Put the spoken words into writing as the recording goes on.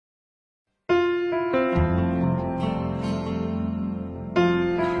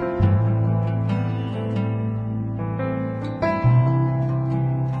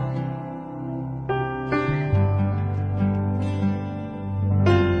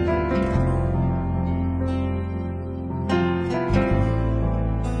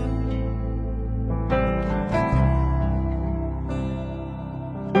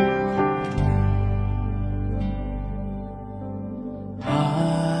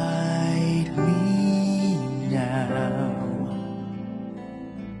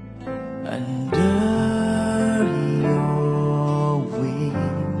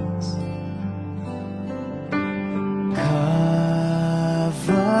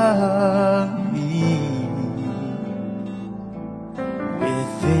me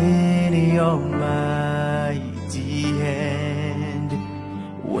within your mighty hand.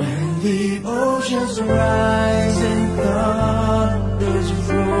 When the oceans rise and thunders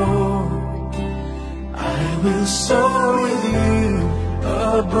roar, I will soar with you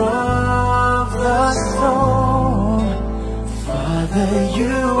above the storm. Father,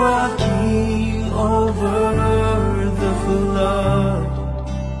 you are king over the flood.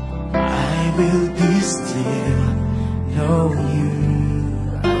 I will be still, know you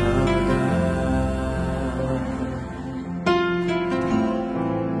are God.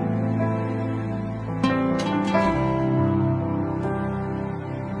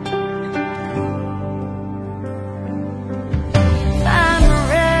 Find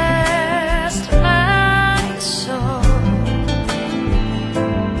rest, my soul,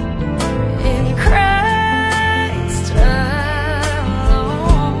 in Christ alone.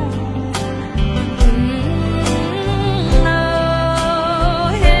 No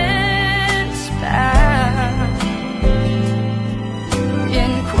hints bound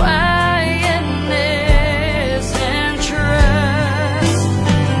in quietness and trust.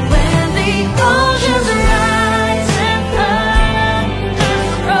 When the oceans rise and thunders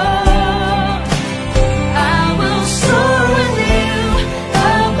roar, I will soar with you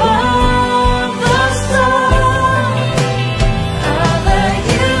above the storm. Father,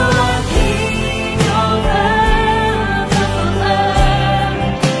 you are king over the flood.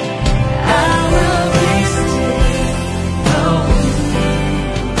 I will be still, know you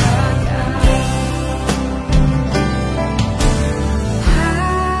are God.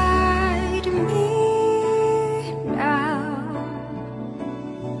 Hide me now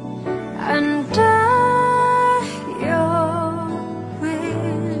under your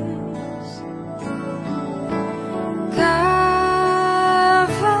wings.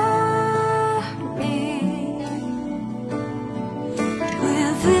 Cover me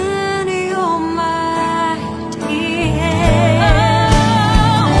within your mighty hand.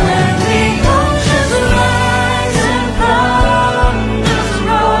 When the oceans rise and thunders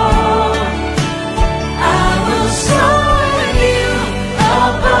roar, I will soar with you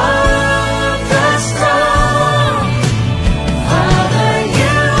above the storm. Father,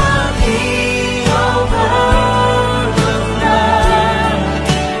 you are king over the flood.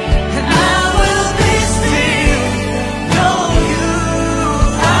 I will be still, know you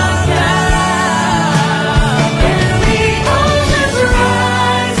are God. When the oceans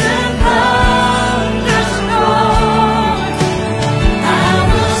rise and thunders roar, I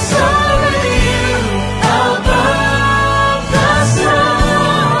will soar with you above the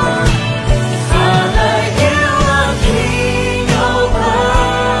storm. Father, you are king over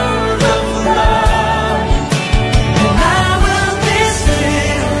the flood, and I will be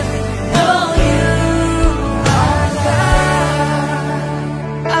still, know you are God.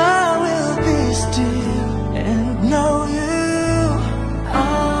 I will be still and know you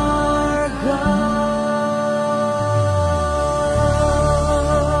are God.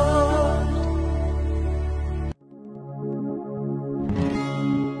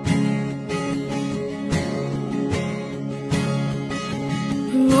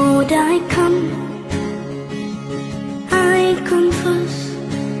 Lord, I come, I confess,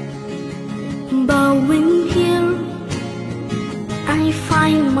 bowing here, I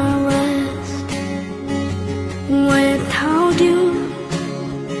find my rest. Without you,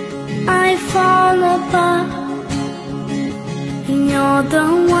 I fall apart. You're the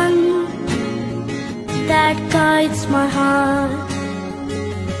one that guides my heart.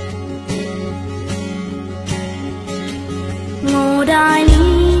 Lord, I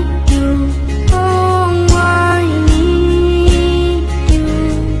need you. Oh, I need you.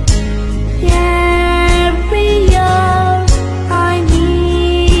 Every year I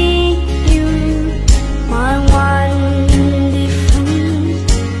need you. My one defense,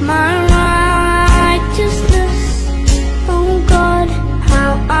 my righteousness. Oh God,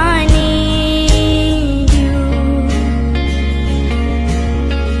 how I need you.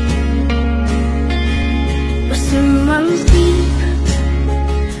 Some runs deep,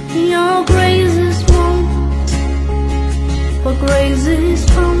 your grace is warm, for grace is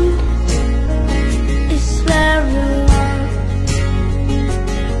found, it's where you are,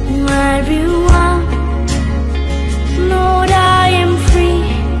 where you are. Lord, I am free,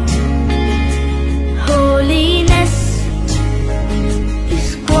 holiness is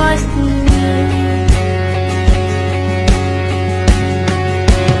Christ in me.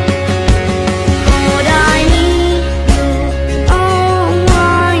 Lord, I need you, oh,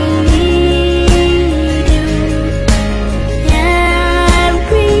 I need you.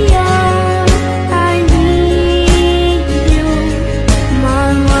 Every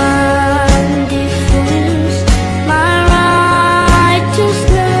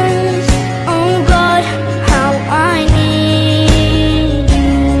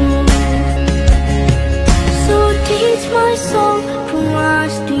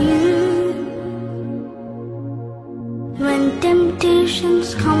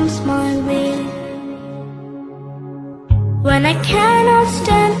becomes my will. When I cannot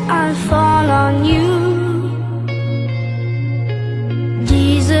stand, I fall on you.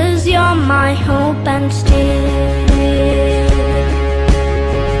 Jesus, you're my hope and stay.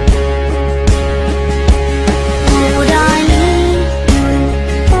 Lord, I need you.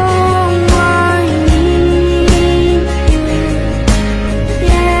 Oh, I need you.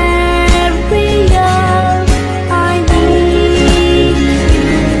 Every hour I need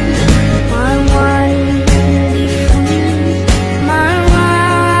you. My one defense, my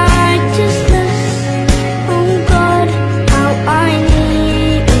righteousness. Oh God, how I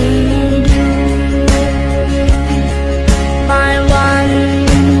need you. My one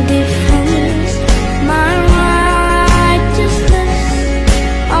defense, my righteousness.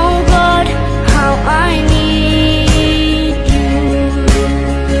 Oh God, how I need you.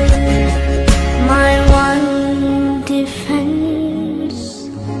 My one defense,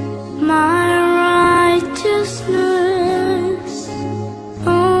 my righteousness.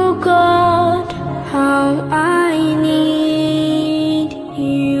 Oh God, how I need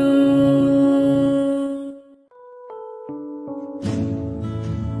you.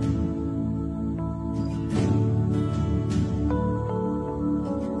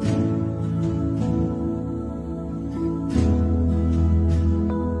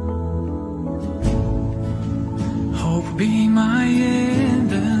 Hope be my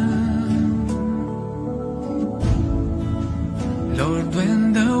anthem, Lord,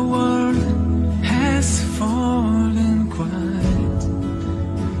 when the world has fallen quiet,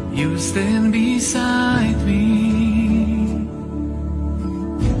 you stand beside me.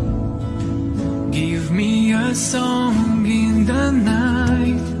 Give me a song in the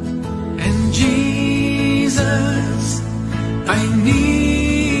night, and Jesus, I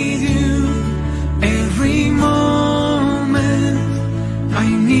need you every moment. I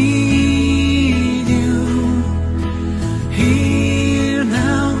need you. Hear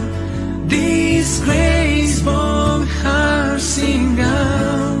now this graceful heart sing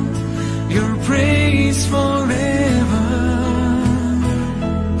out your praise forever.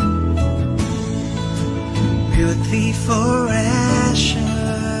 Beauty for ashes,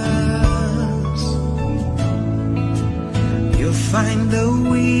 you find the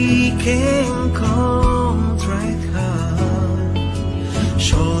weak and contrite heart,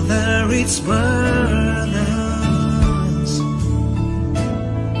 shoulder its burdens,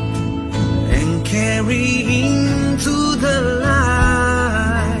 and carry into the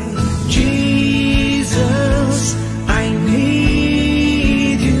light. Jesus, I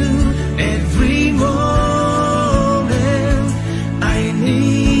need you every moment. I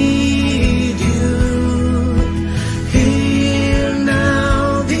need you. Hear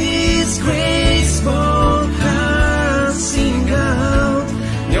now this graceful heart sing out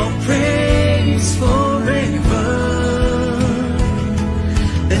your praise forever.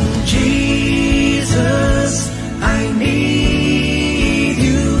 And Jesus,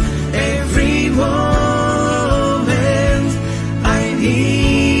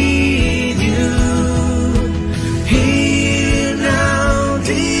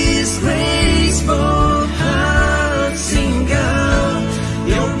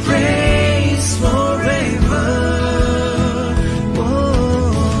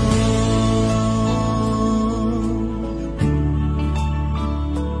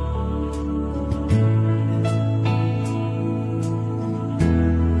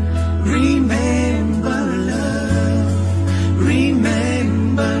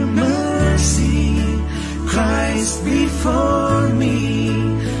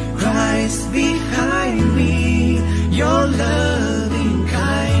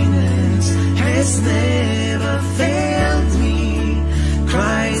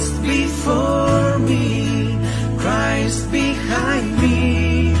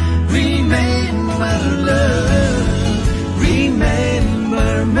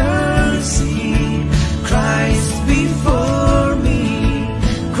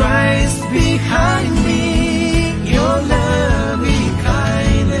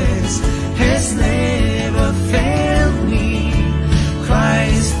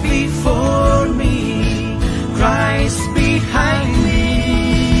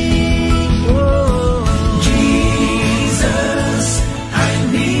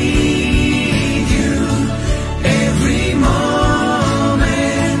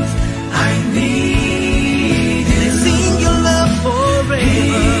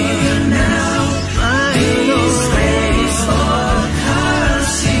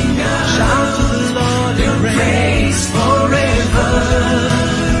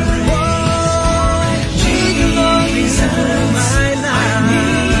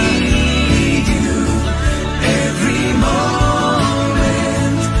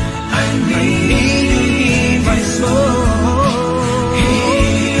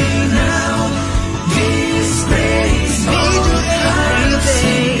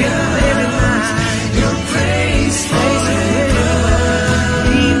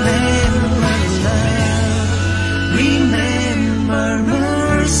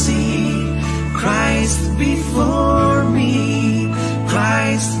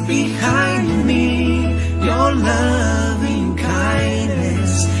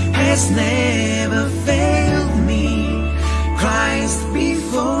 has never failed me. Christ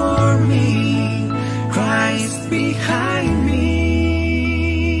before me, Christ behind me.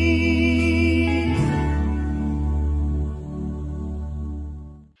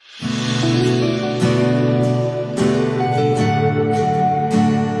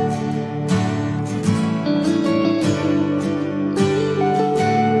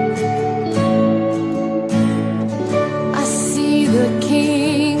 I see the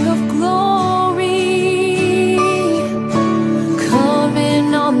King of Glory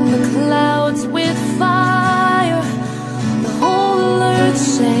coming on the clouds with fire. The whole earth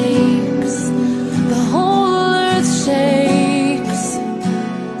shakes, the whole earth shakes.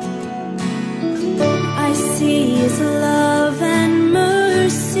 I see His love and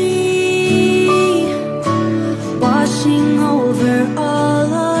mercy washing over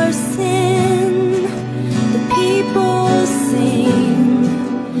all our sin. The people sing,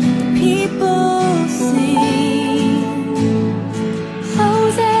 the people sing.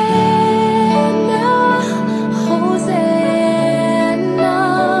 Hosanna, Hosanna,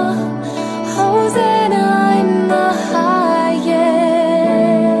 Hosanna in the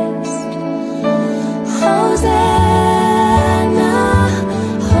highest. Hosanna,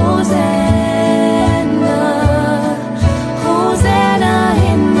 Hosanna, Hosanna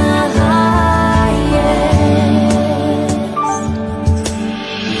in the highest.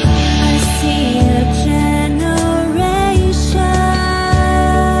 I see a generation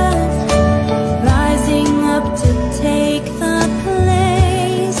rising up to take the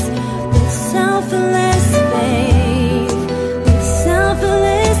place with selfless faith, with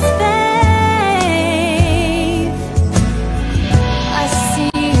selfless faith. I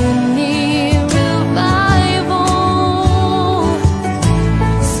see a new revival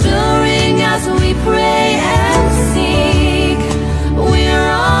stirring as we pray and seek. We're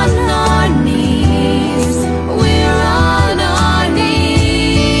on our knees, we're on our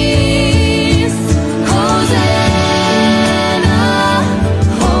knees. Hosanna,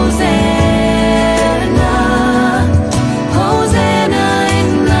 Hosanna, Hosanna in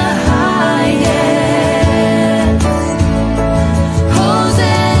the highest.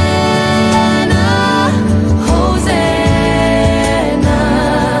 Hosanna, Hosanna,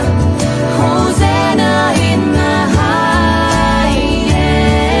 Hosanna in the highest.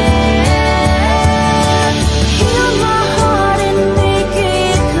 Heal my heart and make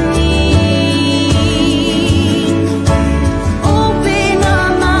it clean. Open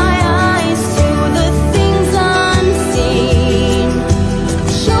up my eyes to the things unseen.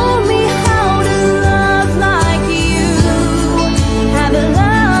 Show me how to love like you have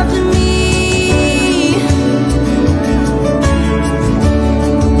loved me.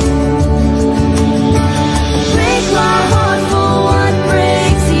 Break my heart for what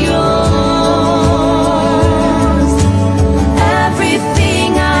breaks yours.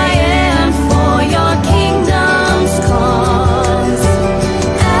 Everything I am for your kingdom's cause.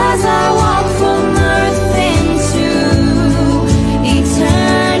 As I walk from earth into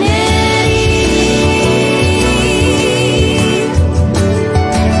eternity.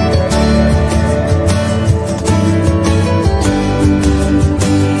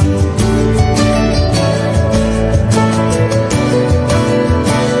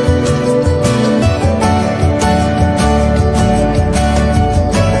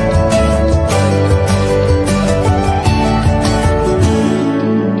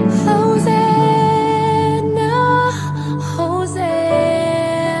 Hosanna, Hosanna,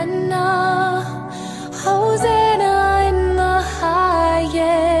 Hosanna in the highest.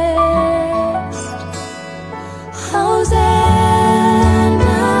 Hosanna,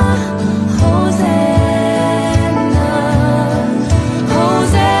 Hosanna,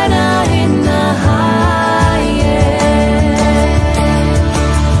 Hosanna in the highest.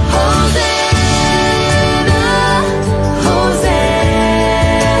 Hosanna,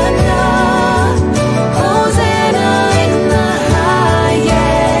 Hosanna, Hosanna in the highest.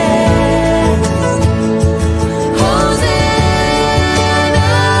 Hosanna,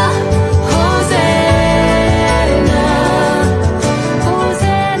 Hosanna,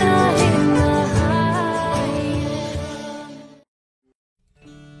 Hosanna in the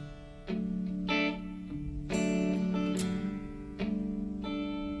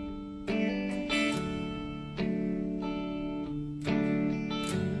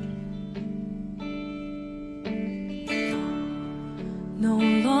No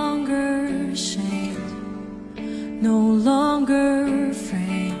longer shamed, no longer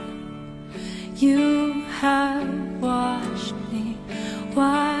afraid. You have washed me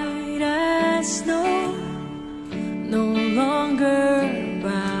white as snow. No longer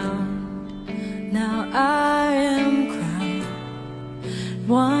bound,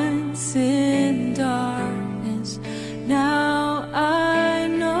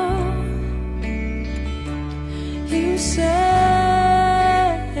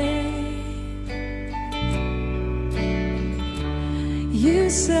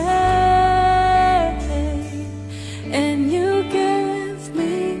 say, and you give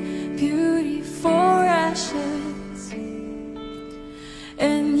me beauty for ashes,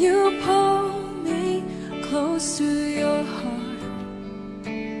 and you pull me close to your heart.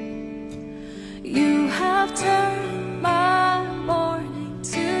 You have turned my morning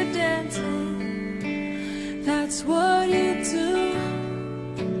to dancing. That's what you do.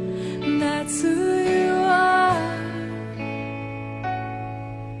 That's who you are.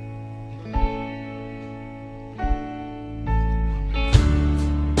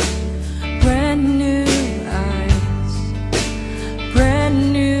 Brand new eyes,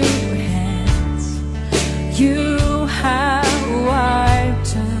 brand new hands. You have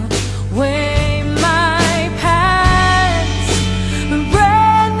wiped away my past. A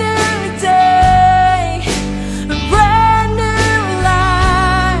brand new day, a brand new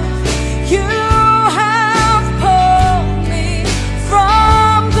life. You have pulled me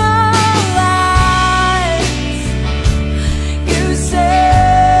from the lights. You say,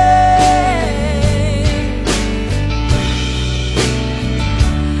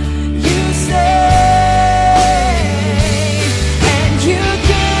 and you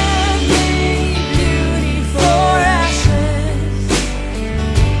give me beauty for ashes,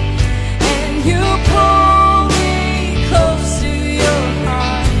 and you pull me close to your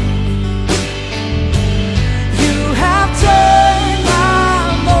heart. You have turned my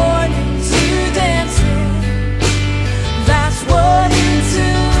morning to dancing. That's what you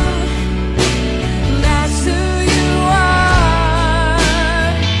do. That's who you are.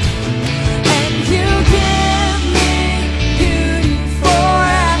 And you give me beauty for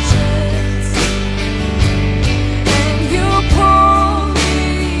ashes, and you pull me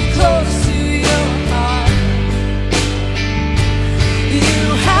close to your heart. You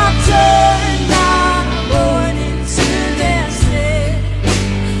have turned my morning to dancing.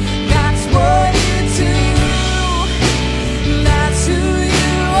 That's what you do. That's who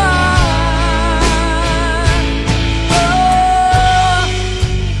you are. Oh.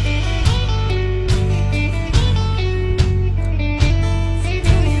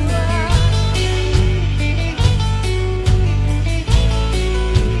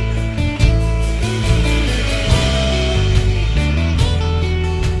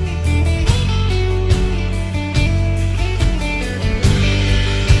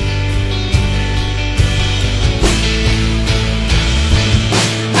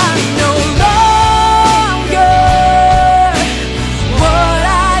 I'm no longer what I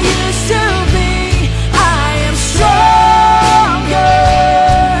used to be. I am stronger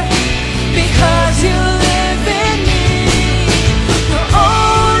because you live in me. The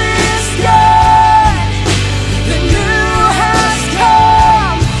old is gone, the new has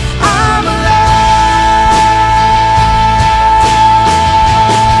come. I'm alive.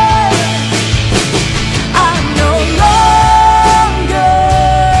 I'm no longer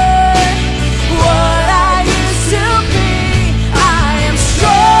what I used to be. I am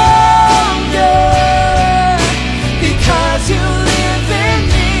stronger because you live in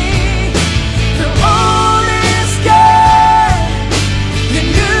me. The old is gone, the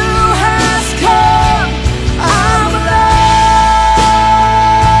new has come. I'm alive.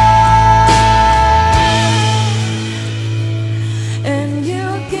 And you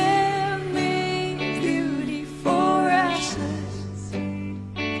give me beauty for ashes,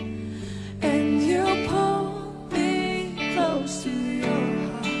 and you pull me close to your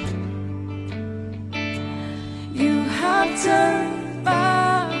heart. You have turned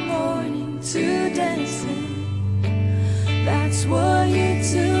my morning to dancing. That's what you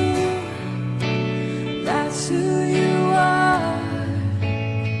do. That's who you are.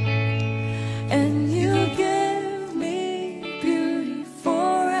 And you give me beauty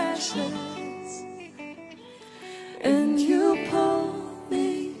for ashes, and you pull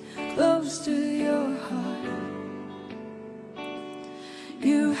me close to your heart.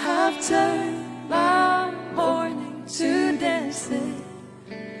 You have turned my morning to dancing.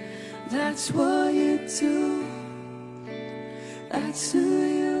 That's what you do. That's who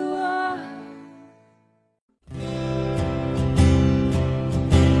you are.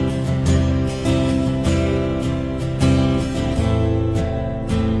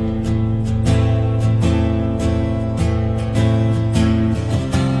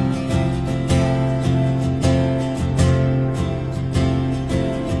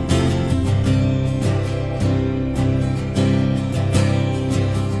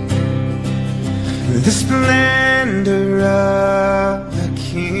 The splendor of the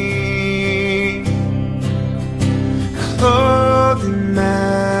King, clothed in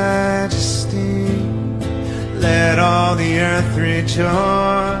majesty, let all all the earth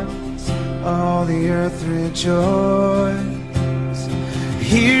rejoice, all the earth rejoice.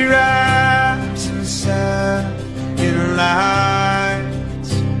 He wraps himself in light,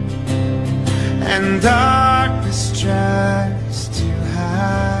 and darkness tries to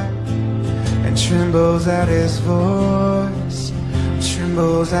hide, and trembles at his voice,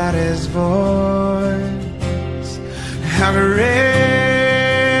 trembles at his voice. How great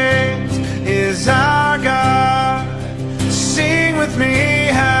is our God? Sing with me,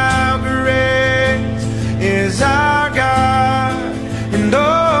 how great is our God? And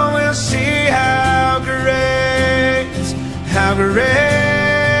oh, we'll see how great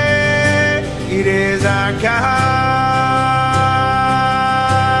is our God.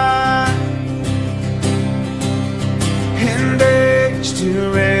 And age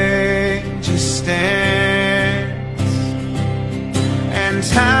to age he stands, and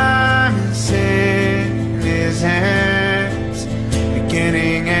time is in his hands,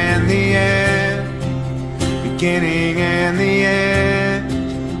 beginning and the end, beginning and the end.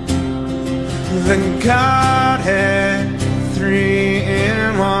 The Godhead, three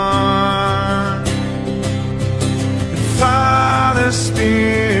in one, Father,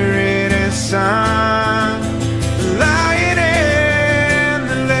 Spirit, and Son, Lion and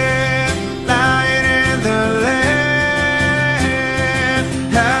the Lamb, Lion and the Lamb.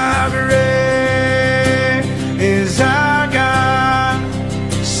 How great is our God?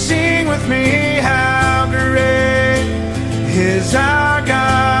 Sing with me, how great is our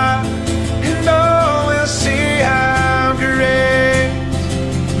God? And oh, we'll see how great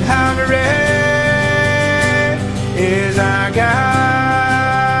is our God.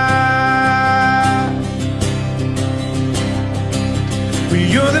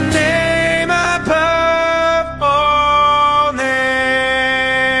 You're the name above all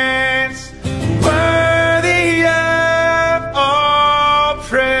names, worthy of all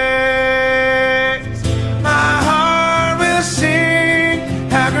praise. My heart will sing,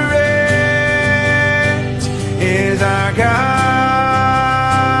 how great is our God.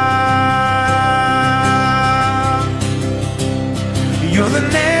 You're the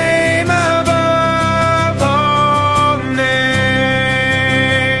name above all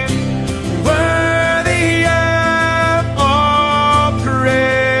names, worthy of all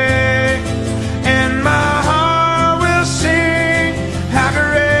praise. And my heart will sing, how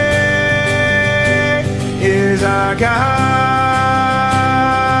great is our God.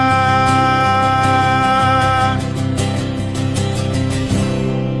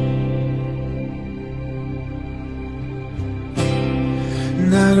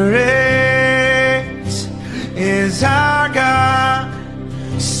 How great is our God?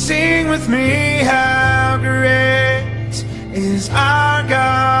 Sing with me, how great is our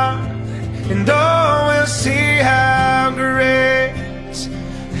God? And oh, we'll see how great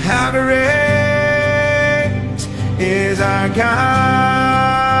is our God.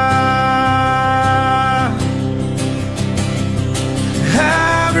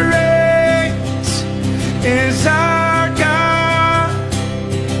 How great is our God?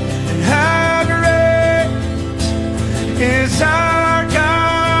 And how great is our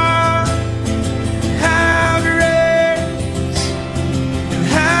God? How great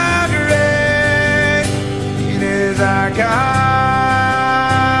is our God?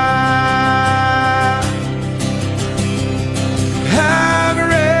 How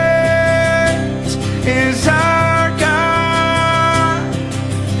great is our God?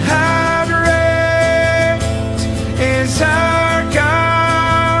 How great is our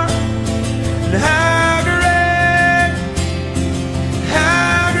God? And how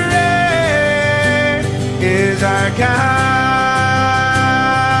great is our God?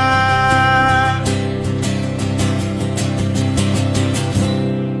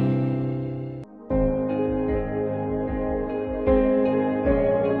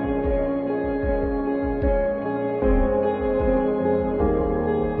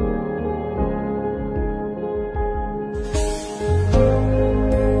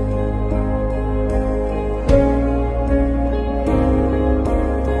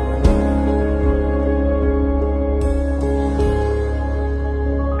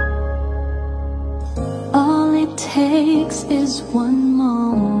 All it takes is one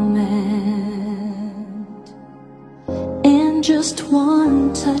moment and just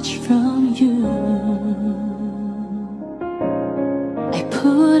one touch from you. I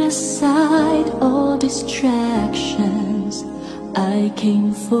put aside all distractions. I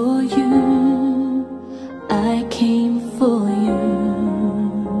came for you. I came for you.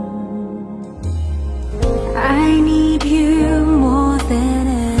 I need you more than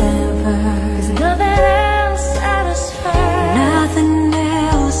ever, 'cause nothing else satisfies.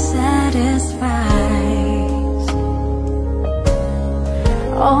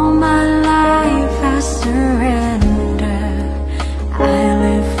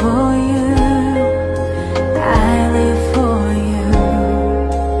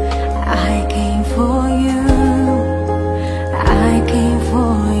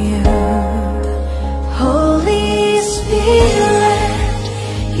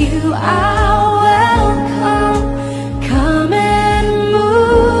 You are welcome. Come and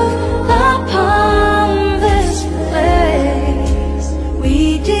move upon this place. We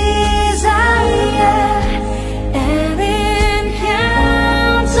desire an encounter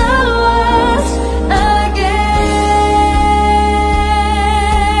once again.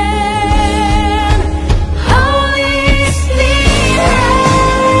 Holy Spirit,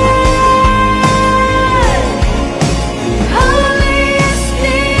 Holy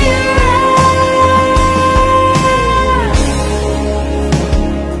Spirit.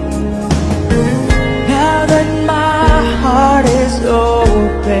 Now that my heart is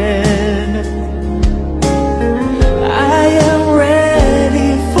open, I am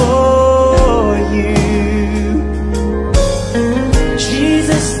ready for you.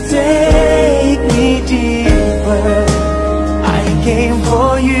 Jesus, take me deeper. I came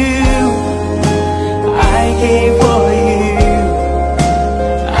for you. I came for you.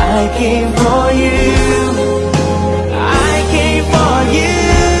 I came for you. I came for you.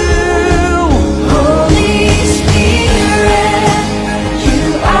 Holy Spirit, you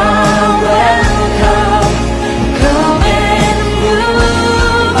are welcome. Come and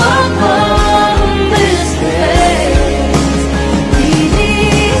move upon this place. We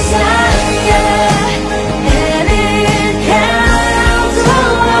desire an encounter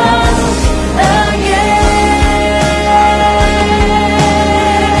once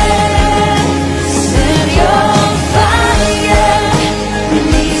again. Send your fire,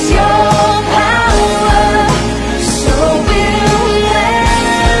 release your power, so we'll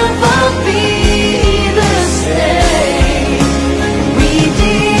never be the same. We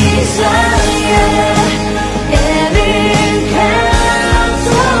desire an encounter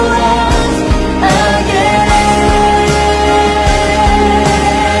once again.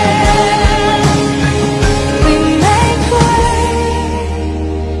 We make way,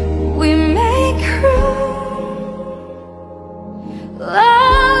 we make room. Lord,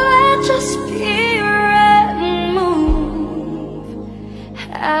 let your spirit move.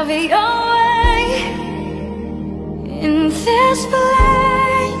 Have your way in this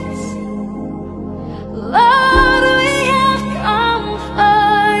place. Lord, we have come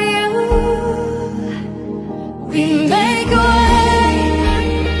for you. We make way,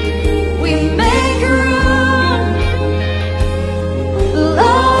 we make room.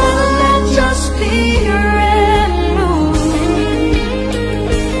 Lord, let your spirit move.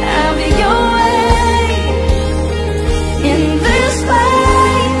 Have your way in this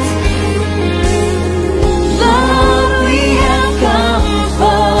place. Lord, we have come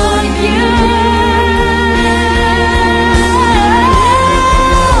for you.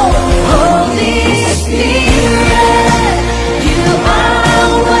 Holy Spirit, you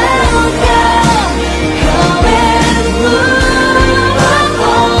are welcome. Come and move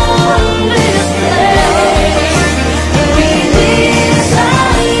upon this place. We desire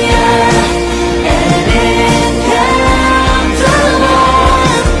an encounter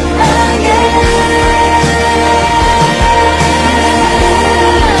once again.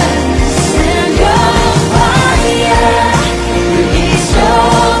 Send your fire, release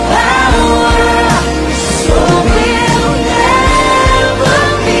your power, so we'll never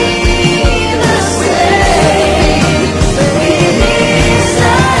be the same. We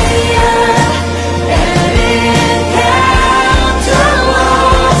desire an encounter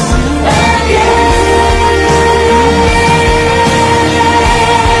once again.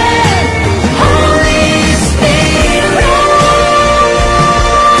 Holy Spirit,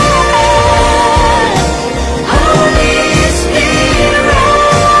 Holy Spirit,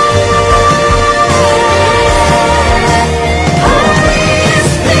 Holy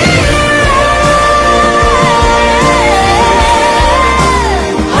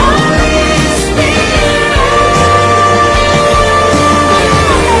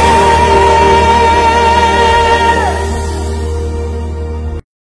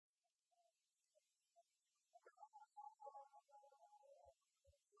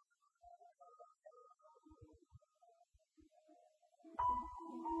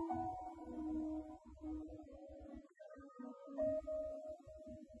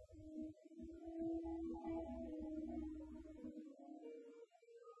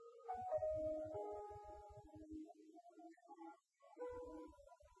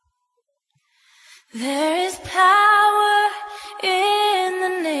There is power in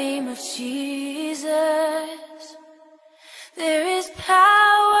the name of Jesus. There is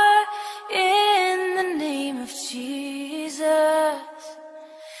power in the name of Jesus.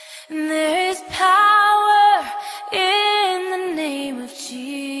 And there is power in the name of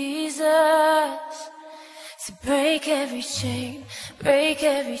Jesus to break every chain, break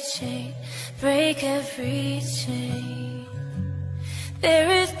every chain, break every chain. There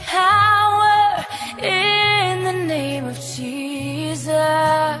is power in the name of Jesus,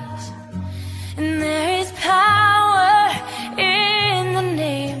 and there is power in the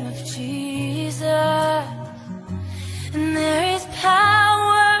name of Jesus, and there is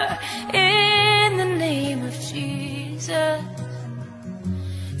power in the name of Jesus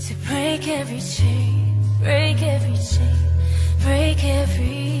to break every chain, break every chain, break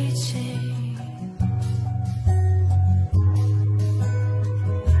every chain.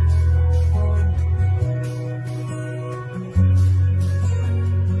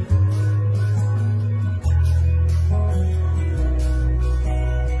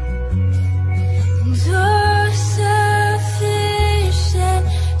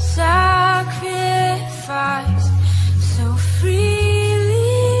 Sacrifice so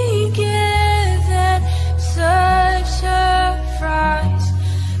freely given, such a price,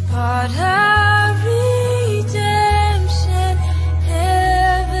 but our redemption,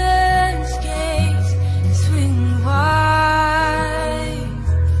 heaven's gates swing wide,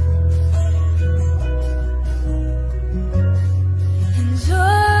 and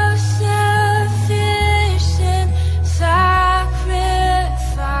oh, sufficient sacrifice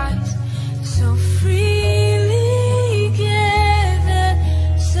so freely given,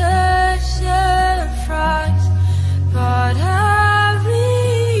 such a price, but our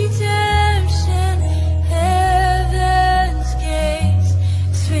redemption, heaven's gates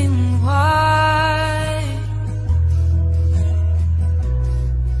swing wide.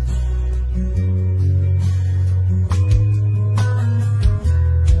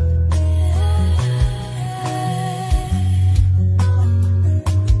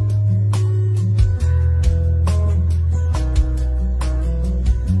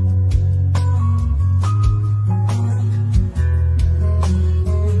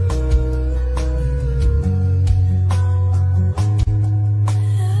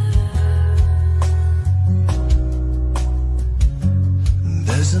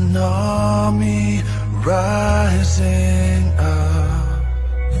 There's an army rising up.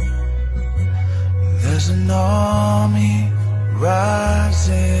 There's an army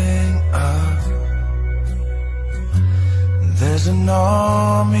rising up. There's an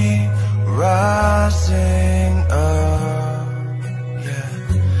army rising up. Yeah.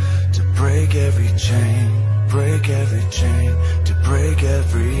 To break every chain, break every chain, to break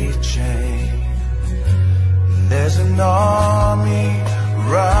every chain. There's an army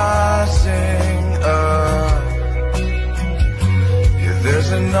rising up. Yeah,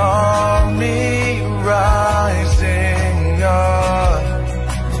 there's an army rising up.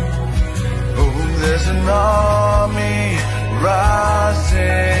 Oh, there's an army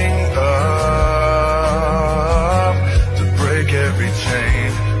rising up to break every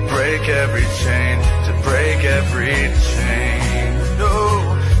chain, break every chain, to break every chain. No,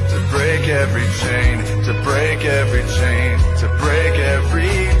 to break every chain, to break every chain, to break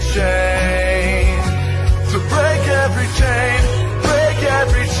every chain, to break every chain, break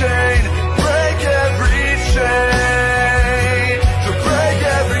every chain, break every chain, to break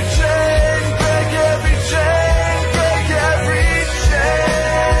every chain, break every chain, break every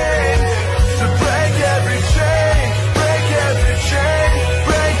chain, to break every chain, break every chain,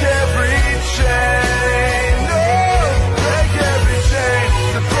 break every chain, no, break every chain,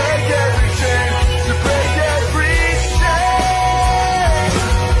 to break every chain, to break every chain.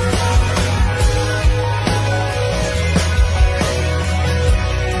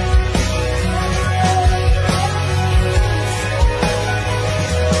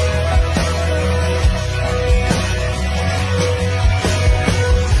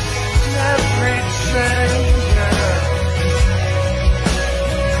 Every chain,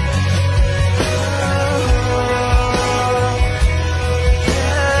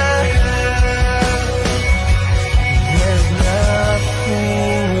 There's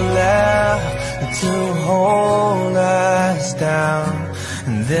nothing left to hold us down.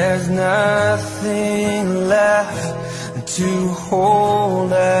 There's nothing left to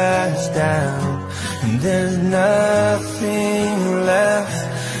hold us down. There's nothing left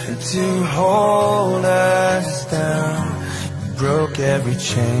to hold us down. You broke every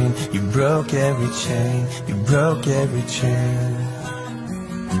chain, you broke every chain, you broke every chain.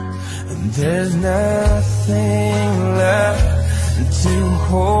 And there's nothing left to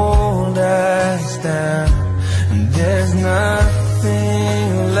hold us down. And there's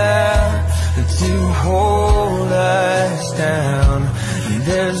nothing left to hold us down. And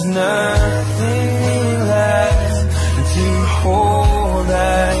there's nothing left to hold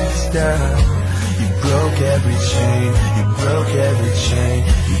us down. You broke every chain, you broke every chain,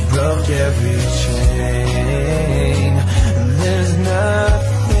 you broke every chain. And there's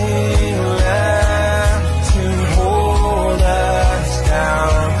nothing left to hold us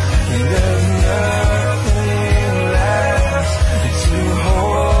down. And there's nothing left to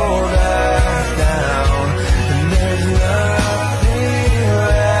hold us down. And there's nothing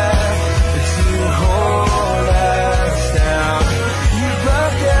left to hold us down. You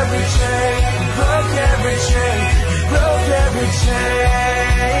broke every chain, you broke every chain, you broke every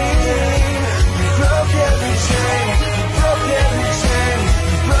chain. You broke every chain, you broke every chain,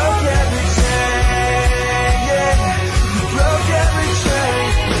 you broke every chain, yeah. You broke every chain,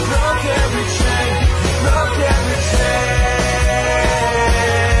 you broke every chain, you broke every chain.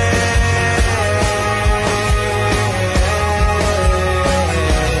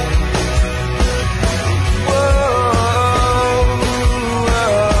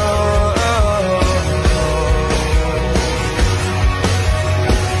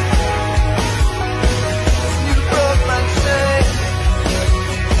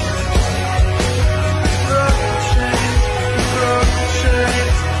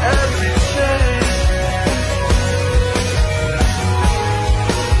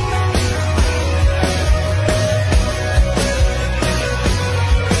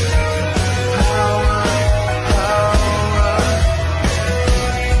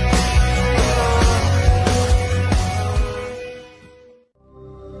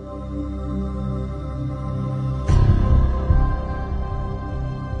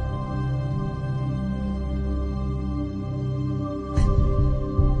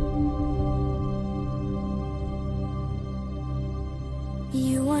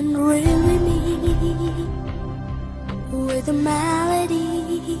 You unruly me with a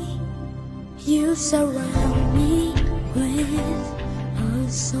melody. You surround me with a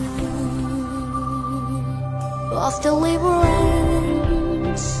song of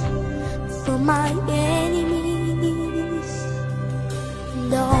deliverance from my enemies,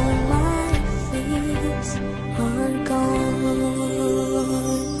 and all my fears are gone.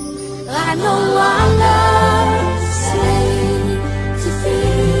 I no longer slave to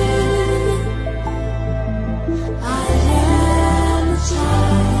fear. I am a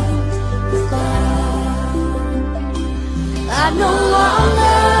child of God. I no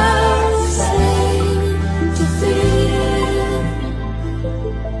longer slave to fear.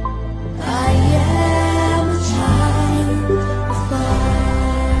 I am a child of God.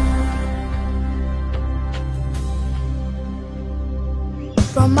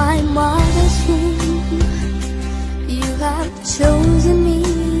 From my mother's womb, you have chosen me.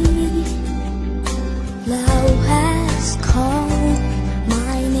 Love has called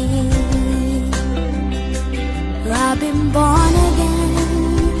my name. I've been born again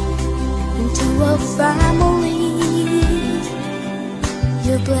into a family.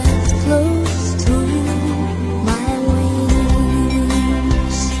 You're blessed close to my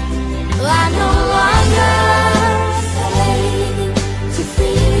wings. I no longer slave to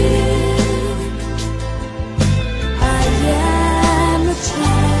fear. I am a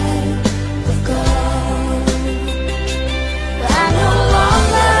child of God. I no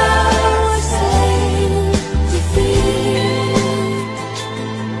longer slave to fear.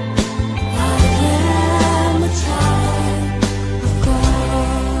 I am a child of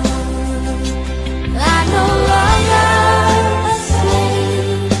God.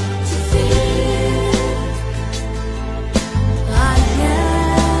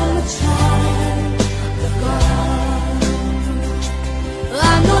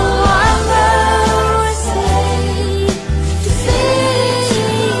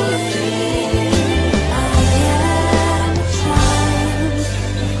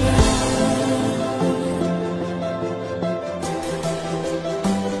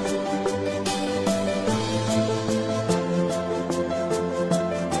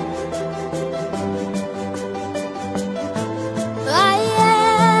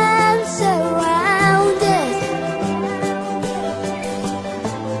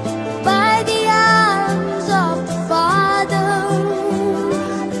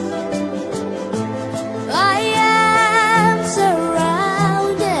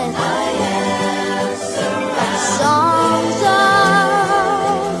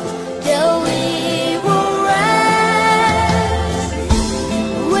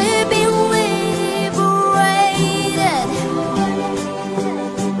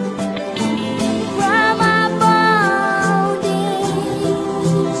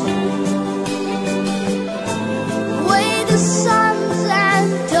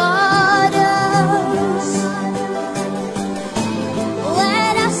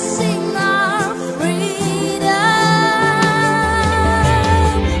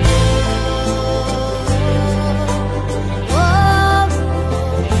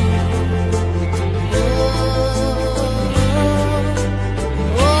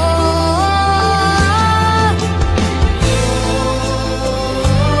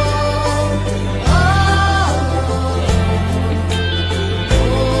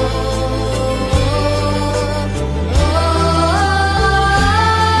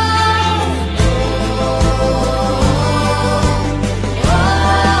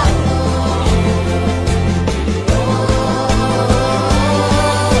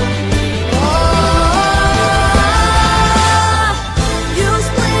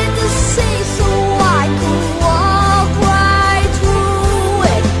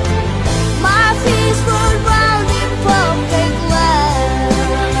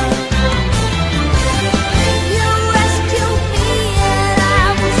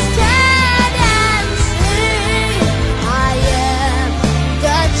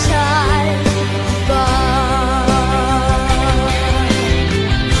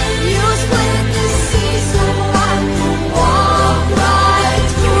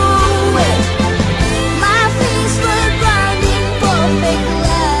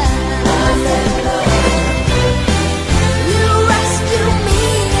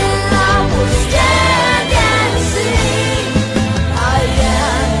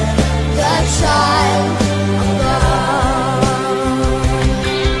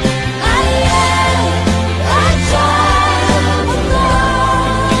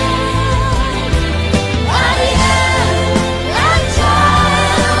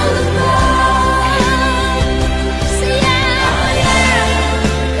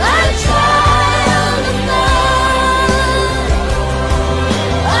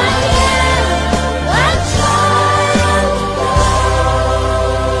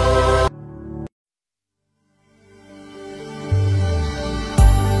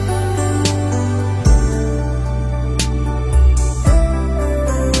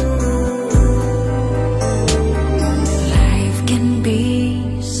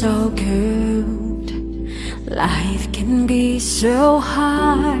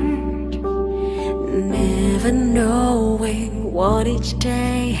 even knowing what each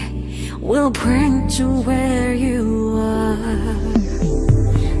day will bring to where you are.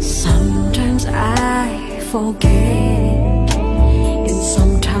 Sometimes I forget, and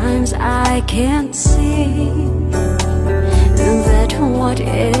sometimes I can't see that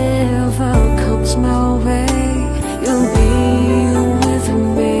whatever comes my way, you'll be with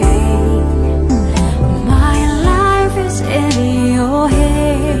me. My life is in your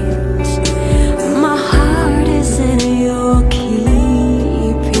hands, my heart is in your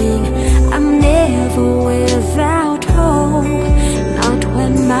keeping. I'm never without hope, not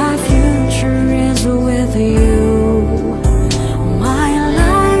when my future is with you. My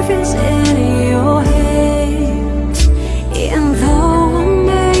life is in your hands, and though I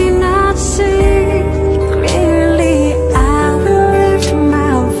may not see clearly, I will lift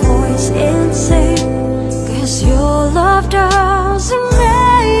my voice and sing, 'cause your love does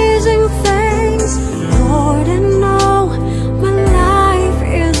amazing things. Lord, I know my life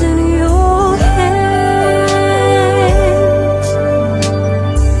is in your hands.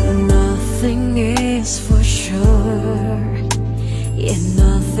 Nothing is for sure, and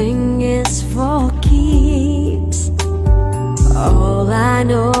nothing is for keeps. All I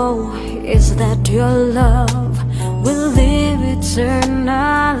know is that your love will live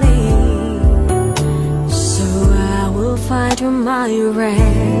eternally. So I will find my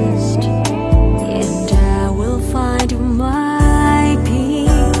rest, and I will find my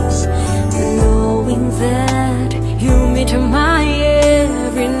peace, knowing that you meet my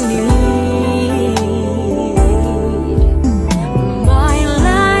every need. My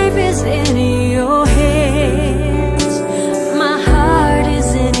life is in your hands, my heart is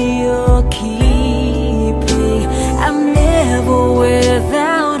in your keeping. I'm never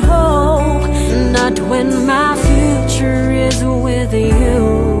without hope, not when my future is with you.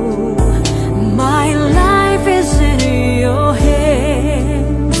 My life is in your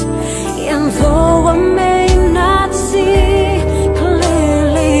hands, and though I may not see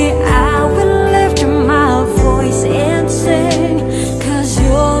clearly, I will lift my voice and sing, 'cause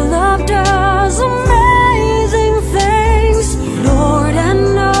your love does amazing things. Lord, I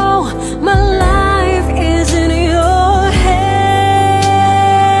know my life is in your hands.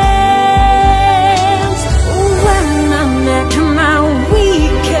 When I'm at my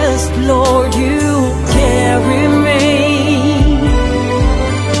weakest, Lord, you carry me.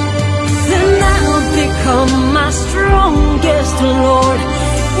 Then I'll become my strongest, Lord,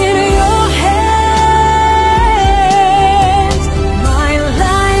 in your hands. My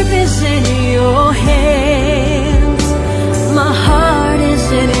life is in your hands, my heart is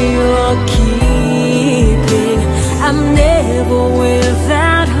in your keeping. I'm never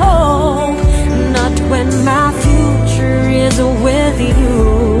without hope, not when my future is with you.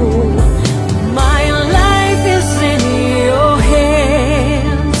 My life is in your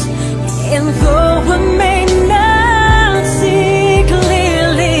hands, and though I may not see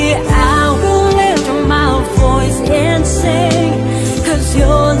clearly, I will lift my voice and sing, 'cause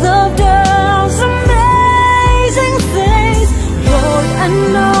your love does amazing things. Lord, I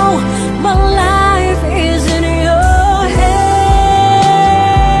know my life is in your hands.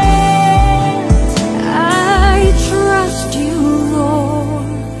 I trust you, Lord.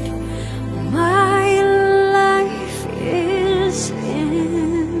 My life is in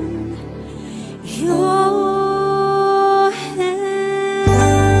your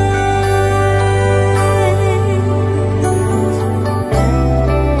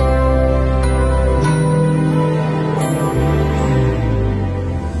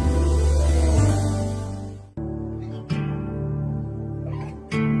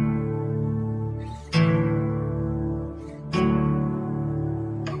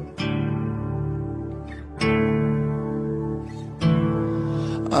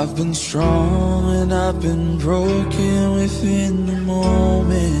I've been strong and I've been broken within the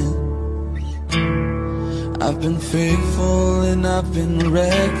moment. I've been faithful and I've been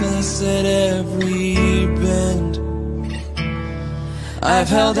reckless at every bend. I've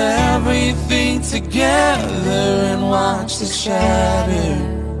held everything together and watched it shatter.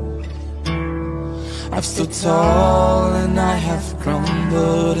 I've stood tall and I have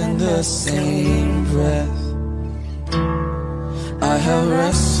crumbled in the same breath. I have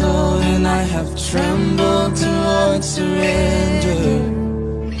wrestled and I have trembled towards surrender.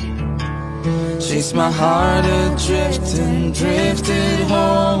 Chased my heart adrift and drifted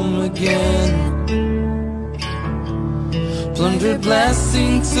home again. Plundered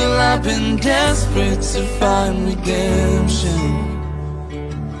blessing till I've been desperate to find redemption.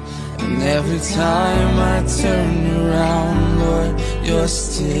 And every time I turn around, Lord, you're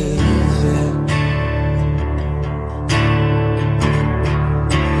still there.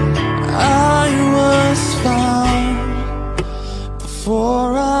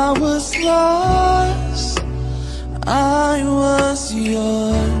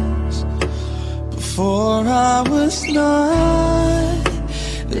 Before I was not,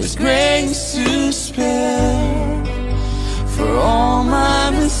 there's grace to spare for all my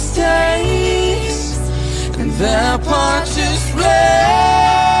mistakes, and that part just breaks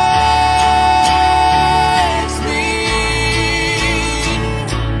me.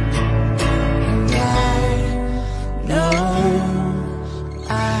 And I know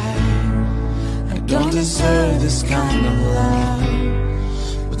I don't deserve this kind of love,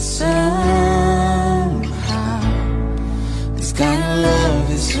 but somehow this kind of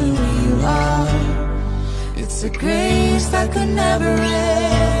love is who you are. It's a grace that could never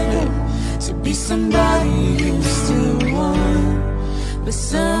end, to be somebody you still want, but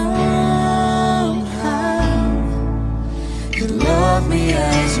somehow you love me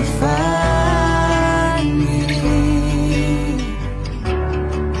as you find me.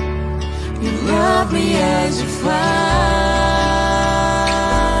 You love me as you find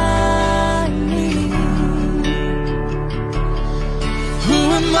me. Who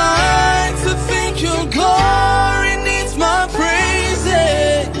am I to think your glory needs my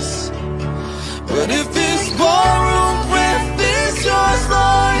praises? But if this ballroom breath is yours,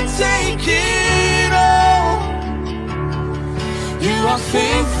 Lord, take it all. You are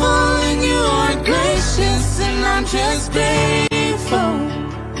faithful and you are gracious, and I'm just grateful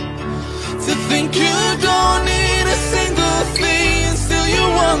to think you don't need a single thing, still you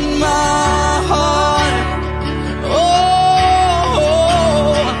want my heart. Oh,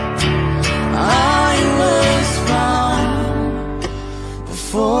 I was found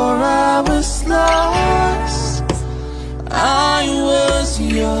before I was lost. I was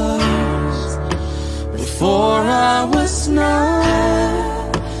yours before I was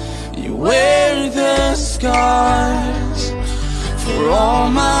not. You wear the scars for all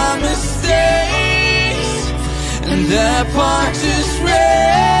my mistakes, and that part just wrecks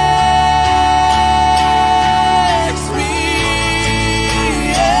me.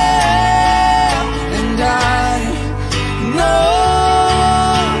 Yeah. And I know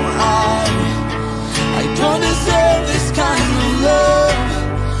I don't deserve this kind of love,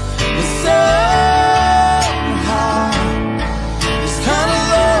 but somehow this kind of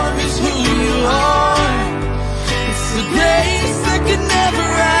love is who you are. It's the grace that could never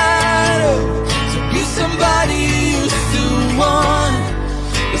add up, to be somebody you used to want,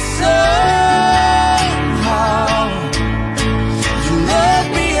 but somehow you love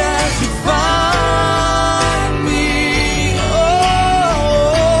me as you find me.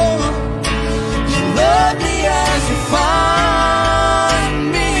 Oh, you love me as you find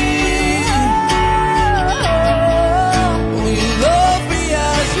me. Oh, you love me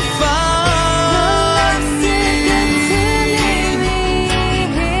as you find me.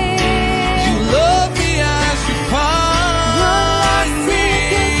 You love me as you find me.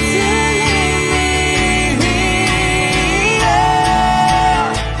 Yeah.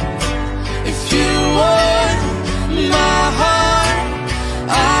 If you want my heart,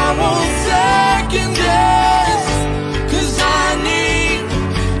 I won't second guess, 'cause I need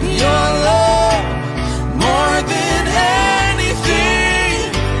your love more than anything.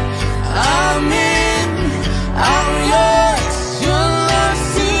 I'm in, I'm yours. Your love's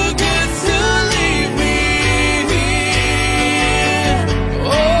too good to leave me.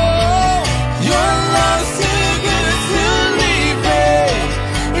 Oh, your love's too good to leave me.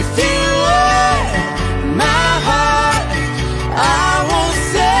 If you want my heart, I won't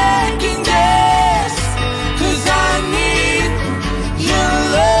second guess, 'cause I need your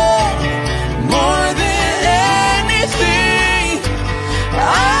love more than anything.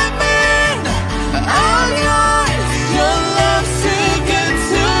 I'm in, I'm yours. Your love's too good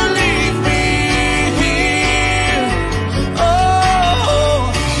to leave me here. Oh,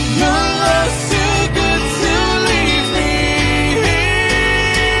 your love's too good to leave me here.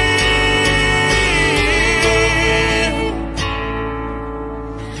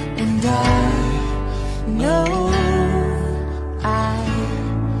 And I know I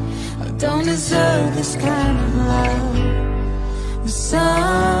don't deserve this kind of love, but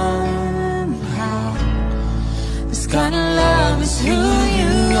somehow this kind of love is who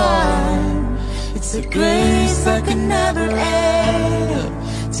you are. It's a grace that could never end up,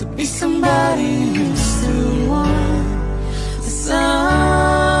 to be somebody you still want, but somehow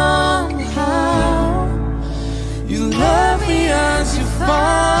you love me as you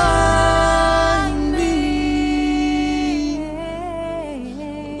find me.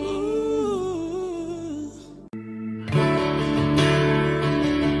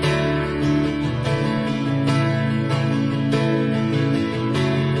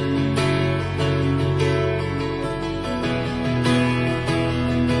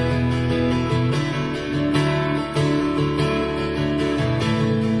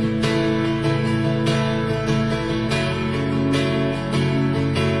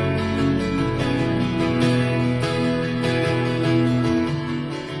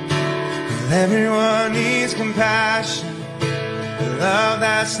 Everyone needs compassion, a love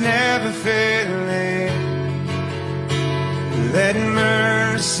that's never failing. Let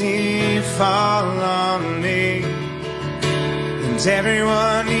mercy fall on me. And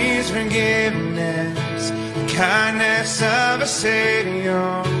everyone needs forgiveness, the kindness of a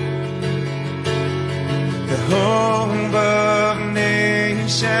Savior, the hope of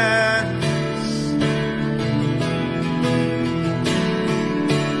nations.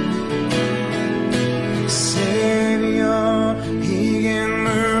 Savior, He can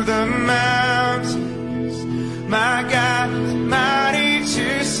move the mountains. My God is mighty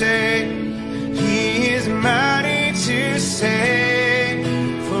to save. He is mighty to save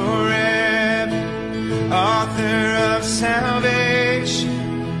forever. Author of salvation,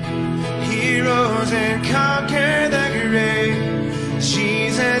 He rose and conquered the grave.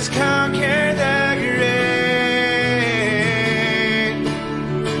 Jesus conquered the grave.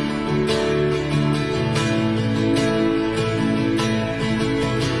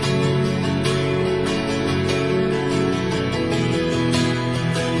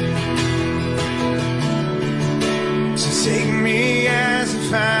 Take me as you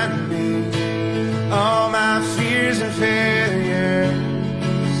find me, all my fears and failures.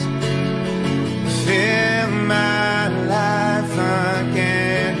 Fill my life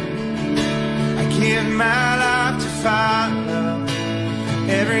again. I give my life to follow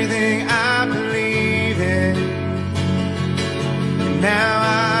everything I believe in. Now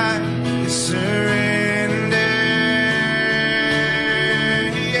I surrender.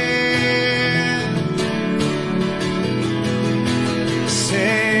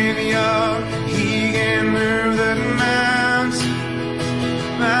 Savior, He can move the mountains.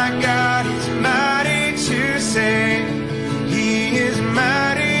 My God is mighty to save. He is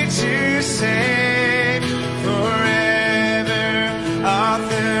mighty to save forever.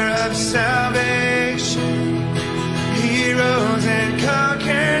 Author of salvation, He rose and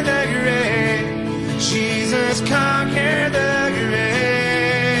conquered the grave. Jesus conquered the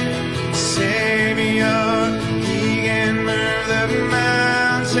grave. Savior, He can move the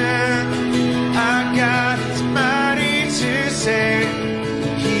mountain. Our God is mighty to save.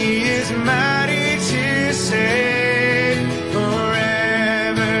 He is mighty to save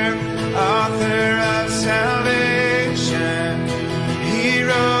forever. Author of salvation, He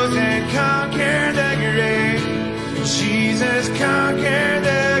rose and conquered the grave. Jesus conquered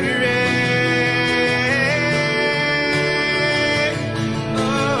the grave.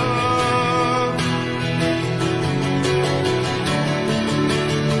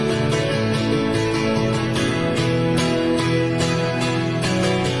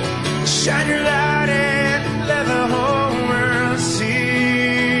 Shine your light and let the whole world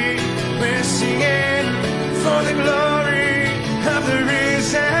see. We're singing for the glory of the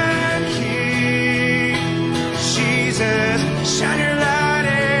risen King. Jesus, shine your light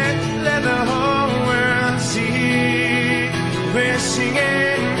and let the whole world see. We're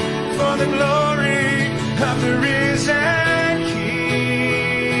singing for the glory of the risen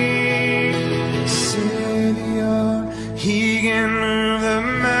King. Savior, He can move the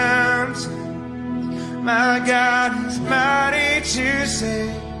mountains. My God is mighty to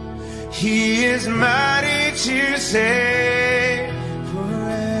save. He is mighty to save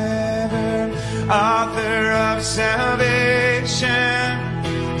forever. Author of salvation,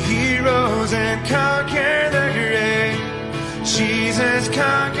 He rose and conquered the grave. Jesus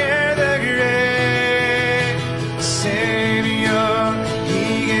conquered the grave. Savior,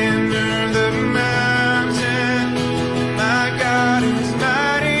 He can move the mountain. My God is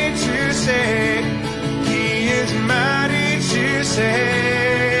mighty to save. He is mighty to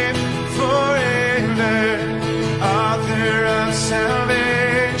save forever. Author of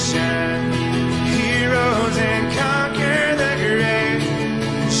salvation, He rose and conquered the grave.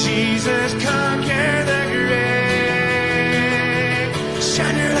 Jesus conquered the grave.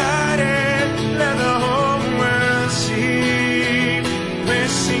 Shine your light and let the whole world see. We're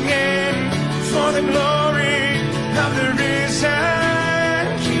singing for the glory of the risen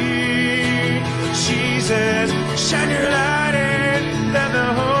King. Jesus, shine your light and let the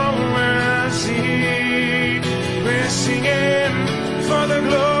whole world see. We're singing for the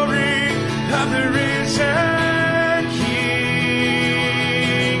glory of the risen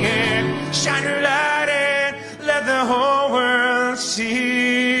King. And shine your light and let the whole world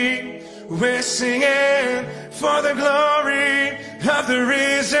see. We're singing for the glory of the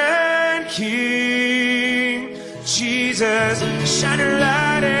risen King. Jesus, shine your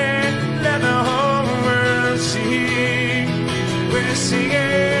light and let the whole world see. We're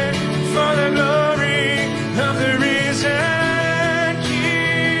singing for the glory of the risen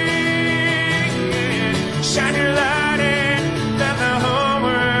King.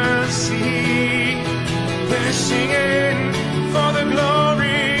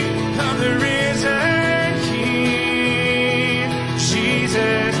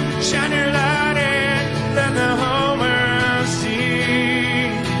 Shine your light and let the whole world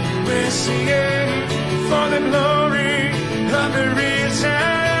see. We're singing for the glory of the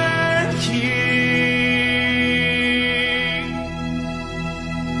risen King.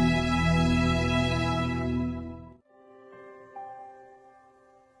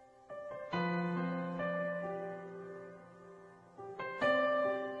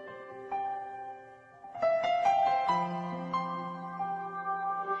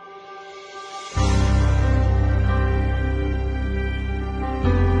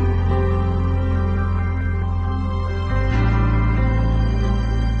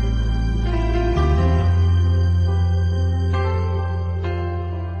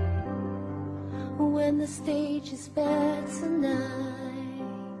 When the stage is bare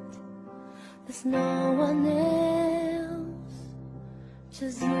tonight, there's no one else,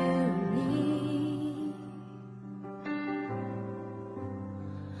 just you and me.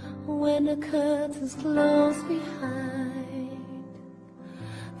 When the curtains close behind,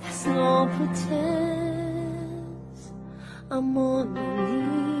 there's no pretense, I'm on your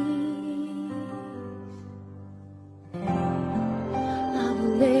knees. I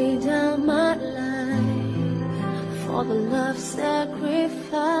will lay down my life for the love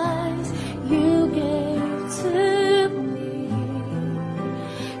sacrifice you gave to me.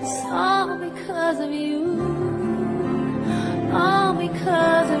 It's all because of you, all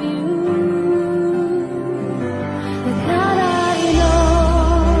because of you. The God I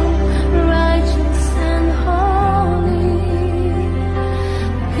know, righteous and holy.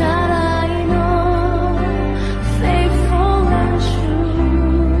 The God I know, faithful and true.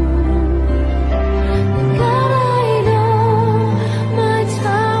 The God I know, my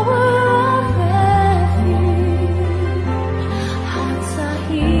tower of refuge. Hearts are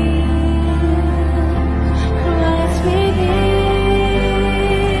healed, Christ within.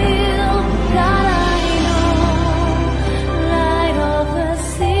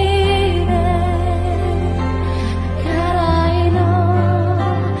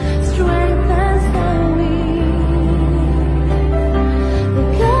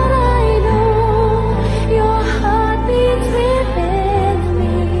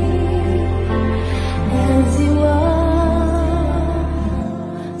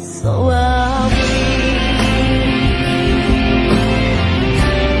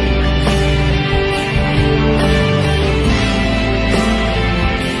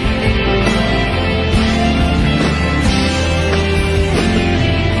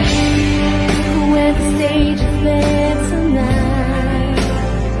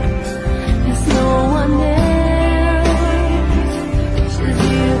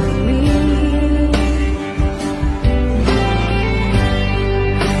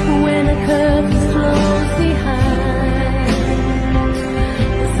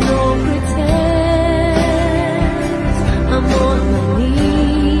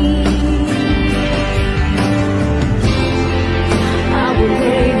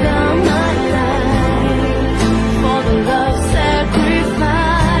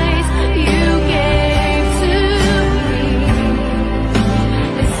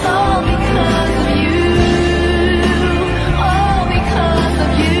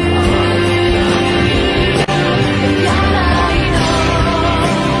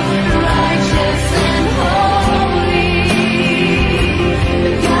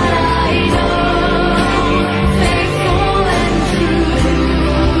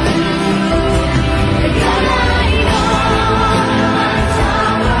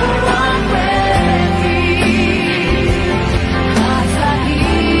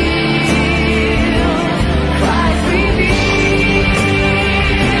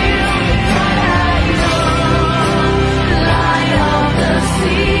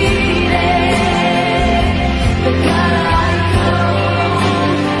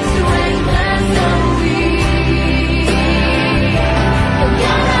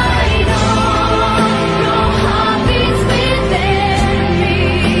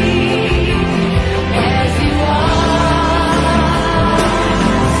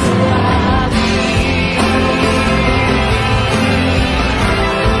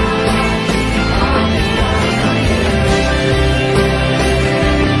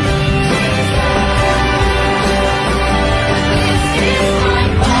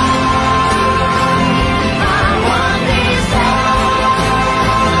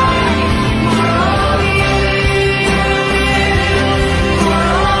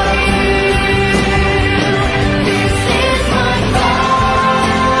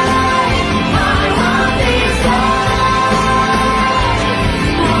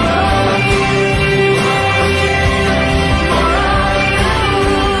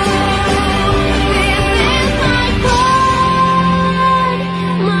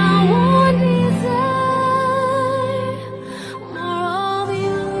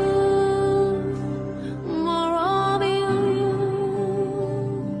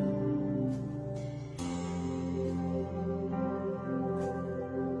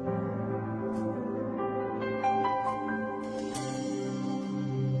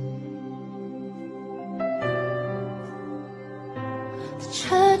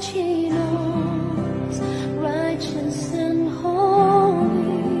 church he knows, righteous and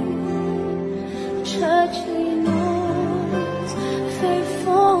holy. The church he knows,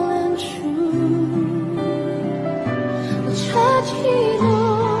 faithful and true. The church he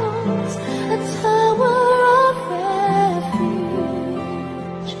knows, a tower of refuge.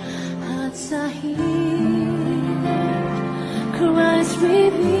 Hearts are healed, Christ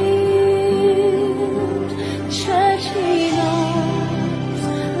revealed. The church he knows,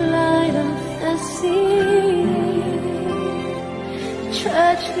 light of the city. The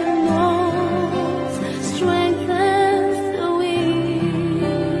church he knows, strengthens the weak.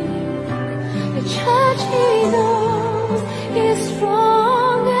 The church he knows is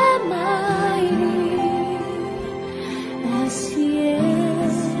strong and mighty, as he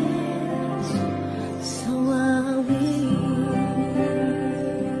is, so are we.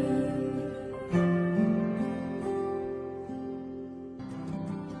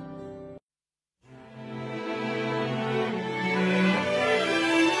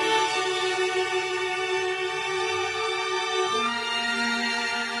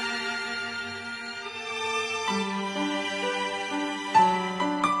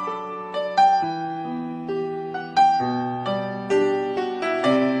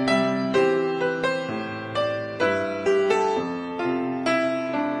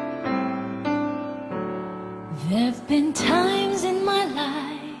 There've been times in my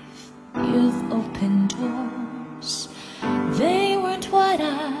life you've opened doors. They weren't what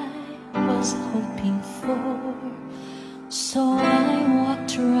I was hoping for, so I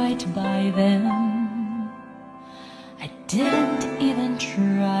walked right by them. I didn't even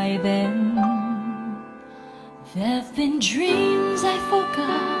try them. There've been dreams I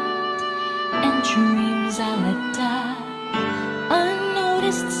forgot and dreams I let die.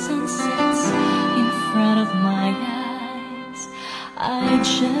 Unnoticed sunsets in front of my eyes, I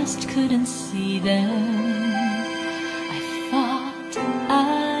just couldn't see them. I thought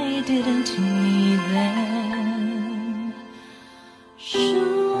I didn't need them.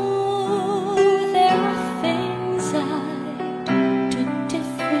 Sure, there are things I'd do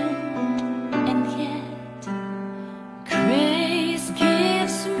different, and yet grace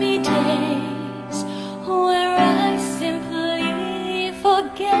gives me days where I simply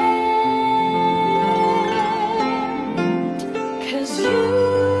forget. 'Cause you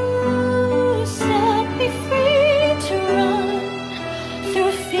set me free to run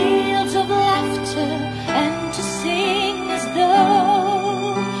through fields of laughter and to sing as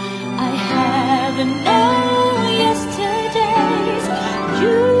though I have no yesterdays.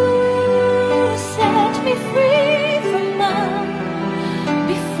 You set me free from my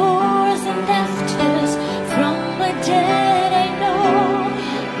befores and afters, from my dead I know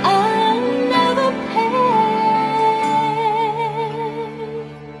I'll never pay.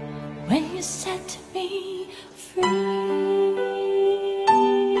 When you set me free,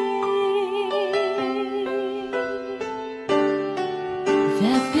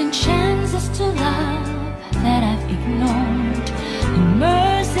 there've been chances to love that I've ignored, and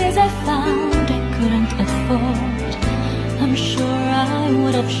mercies I found I couldn't afford. I'm sure I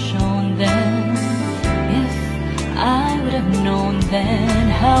would have shown them if I would have known then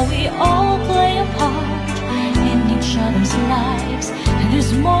how we all play a part in each other's lives. And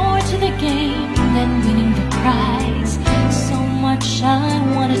there's more to the game than winning the prize. So much I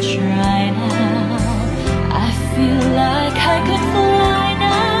wanna try now. I feel like I could fly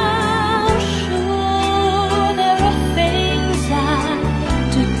now. Sure, there are things I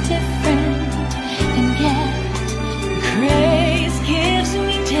do different, and yet grace gives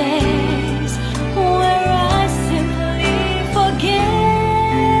me days where I simply forget.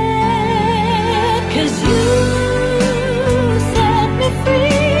 'Cause you set me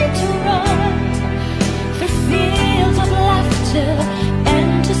free to run through fields of laughter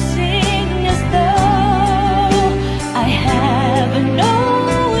and to sing as though I have no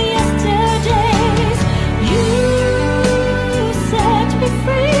yesterdays. You set me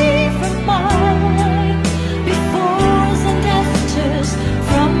free from my befores and afters,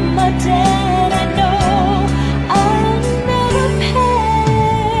 from my dead I know I'll never pay.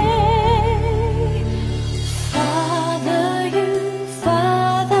 Father, you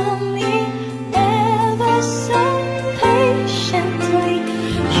father me ever so patiently.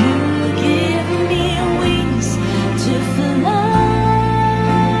 You give me wings to fly.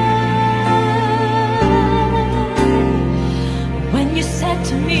 When you set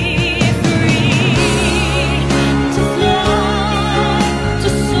me free to fly, to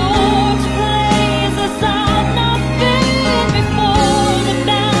soar to places I've not been before, the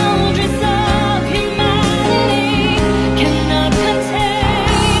boundaries of humanity cannot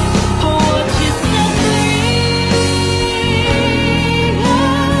contain.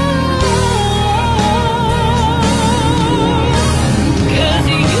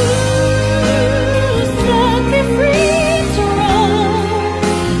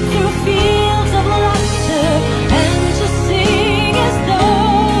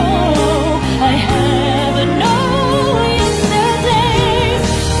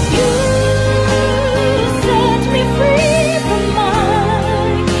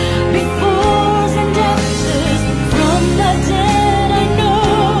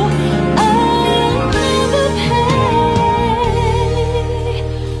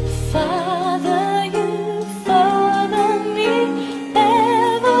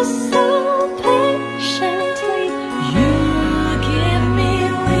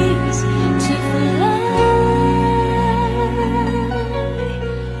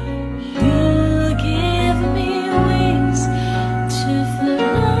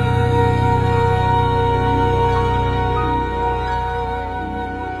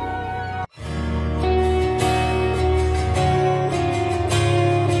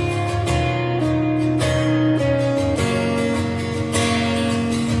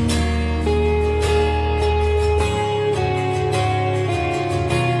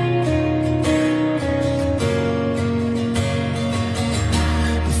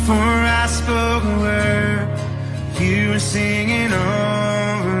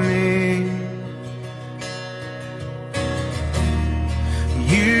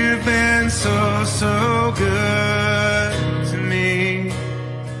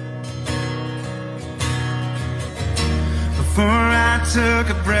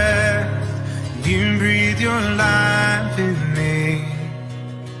 breath, you breathe your life in me.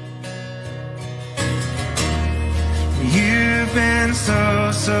 You've been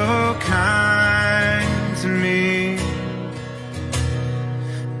so, so kind to me.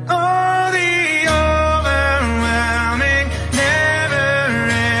 Oh, the overwhelming,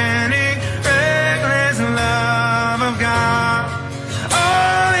 never-ending, reckless love of God.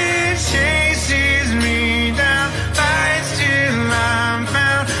 Oh, it chases me down, fights till I'm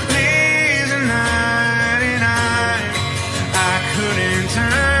found, leaves the 99. I couldn't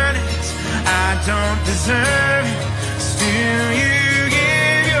turn it, I don't deserve it. Still you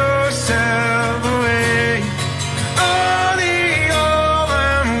give yourself away. Oh, the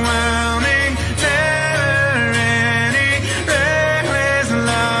overwhelming, never-ending, reckless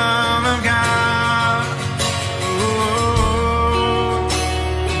love of God. Oh.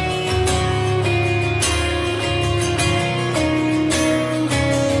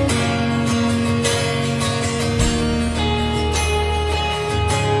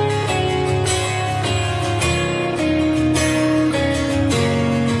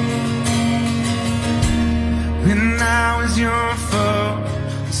 When I was your foe,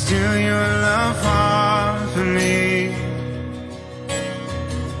 still your love fought for me.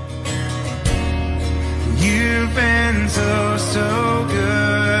 You've been so, so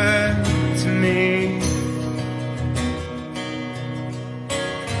good to me.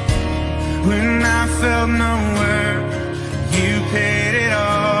 When I felt no worth, you paid it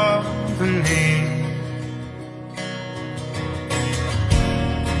all for me.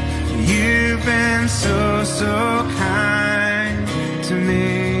 You've been so, so kind to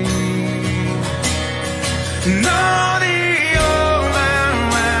me. And all the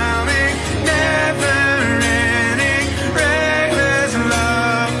overwhelming, never-ending, reckless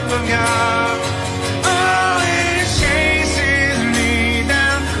love of God. Oh, it chases me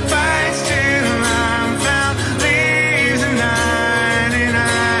down, fights till I'm found, leaves the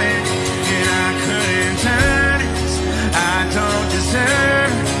 99. And I couldn't turn it, I don't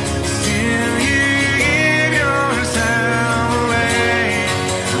deserve it. Still you give yourself away.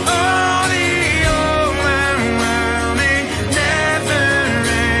 Oh, the overwhelming,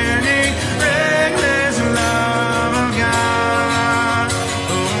 never-ending, reckless love of God.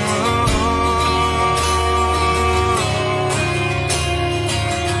 Oh.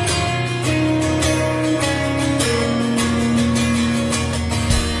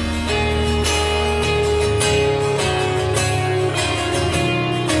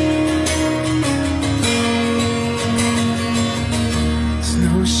 There's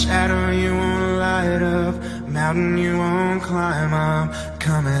no shadow you won't light up, mountain you won't climb up,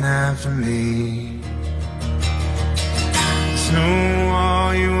 coming after me. There's no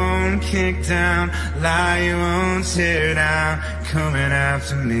wall you won't kick down, lie you won't tear down, coming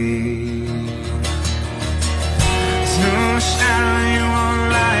after me. There's no shadow you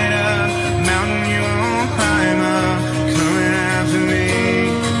won't light up, mountain you won't climb up, coming after me.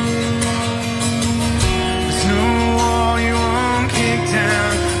 There's no wall you won't kick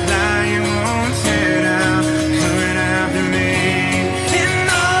down, lie you won't tear down, coming after me. And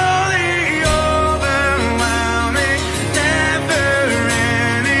all the overwhelming,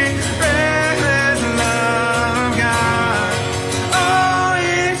 never-ending, reckless love of God. Oh,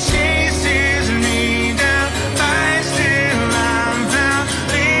 it chases me down, fights till I'm found,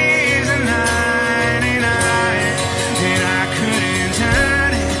 leaves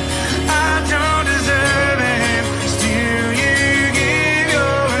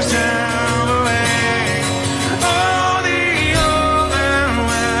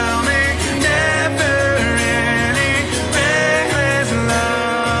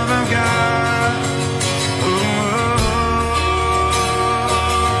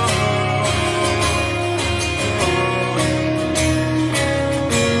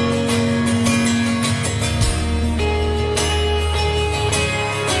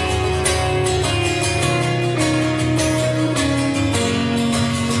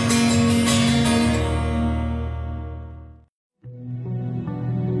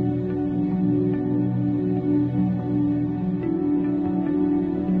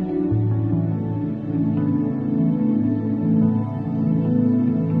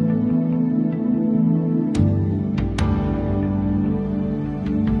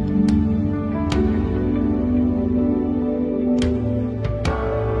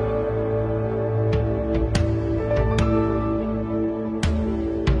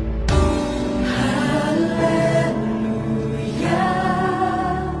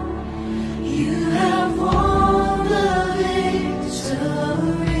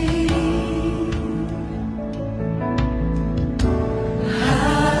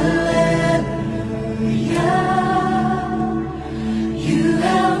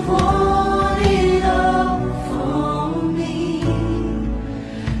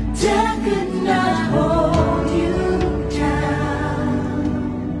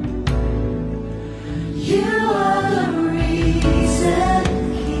You are the reason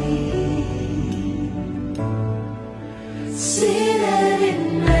King, seated in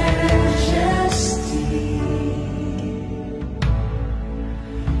majesty.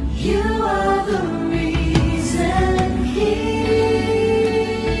 You are the reason King.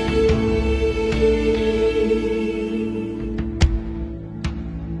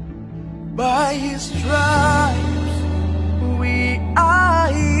 By His stripes we are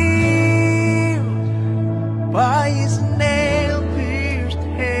healed. By His nail-pierced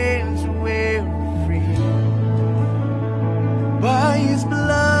hands we're free. By His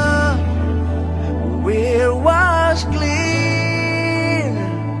blood we're washed clean.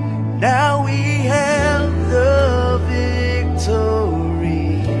 Now we have the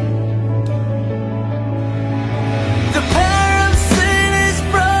victory. The power of sin is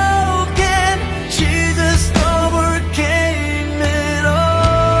broken. Jesus overcame it all.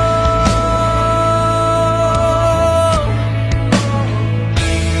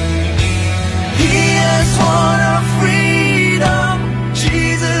 He has won our freedom.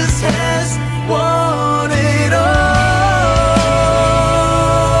 Jesus has won it all.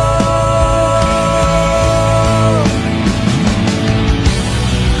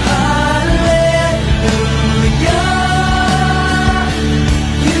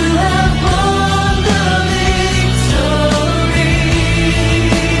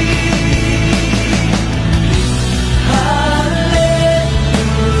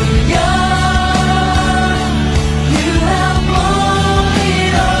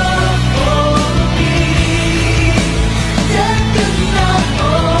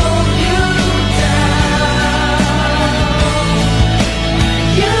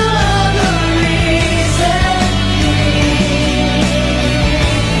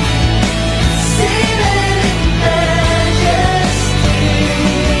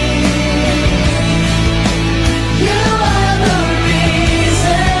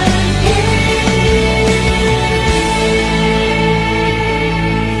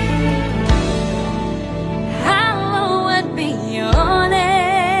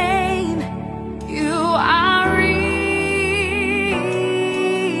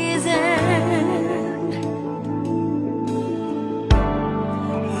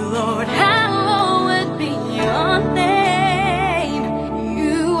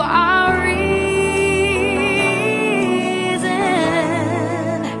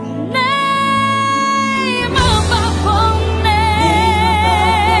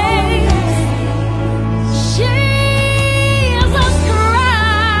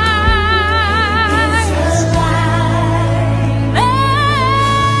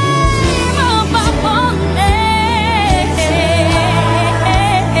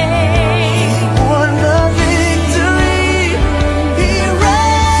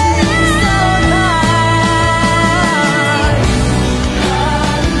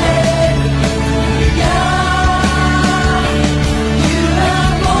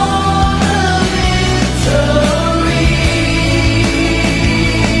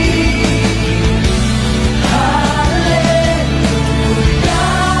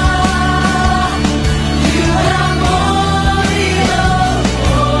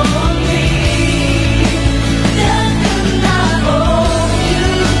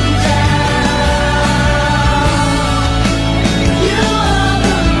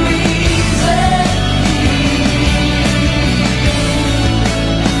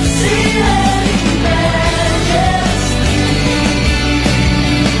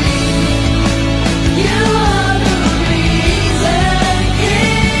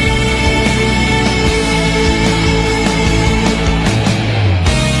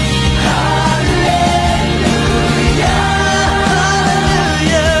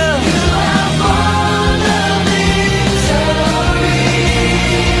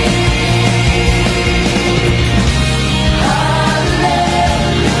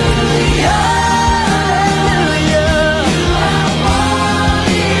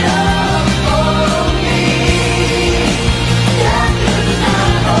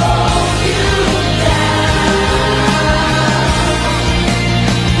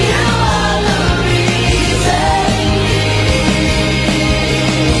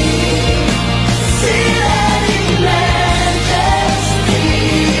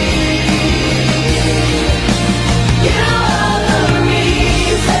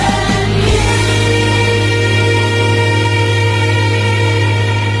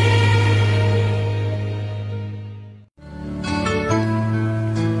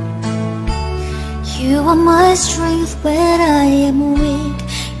 You are my strength when I am weak.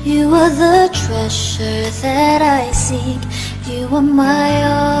 You are the treasure that I seek. You are my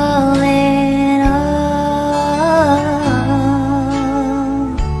all in all.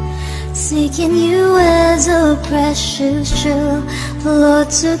 precious jewel. Lord,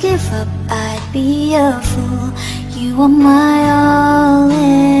 to give up, I'd be a fool. You are my all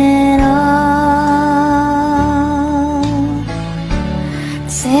in all.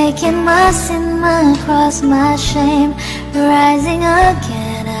 Taking my sin, my cross, my shame, rising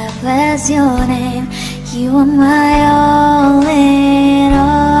again, I bless your name. You are my all in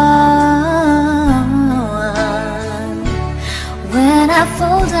all. When I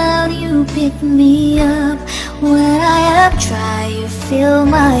fall down, you pick me up. When I am dry, you fill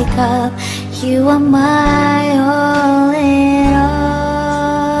my cup. You are my all in all.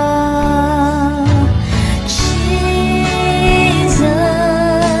 Jesus,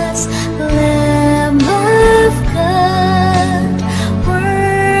 Lamb of God,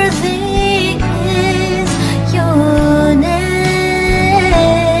 worthy is your name.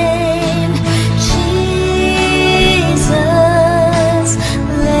 Jesus,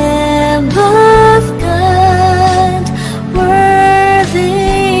 Lamb of God, worthy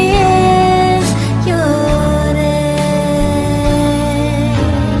is your name.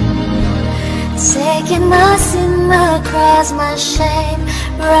 Taking my sin, my cross, my shame,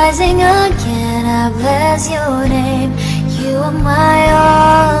 rising again, I bless your name. You are my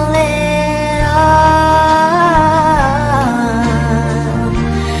all in all.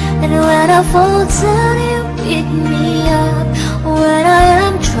 And when I fall down, you pick me up. When I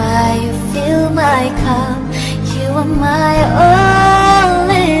am dry, you fill my cup. You are my all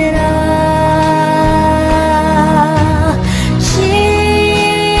in all. Jesus,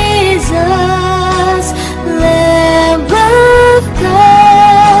 Lamb of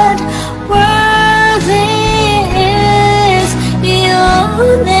God, worthy is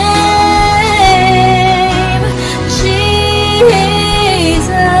your name. Jesus,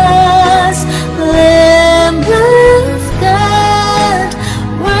 Lamb of God,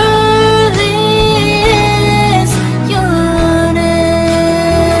 worthy is your name.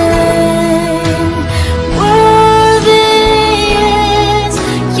 Worthy is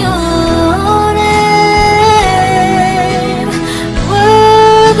your name.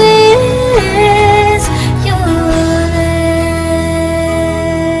 Worthy is your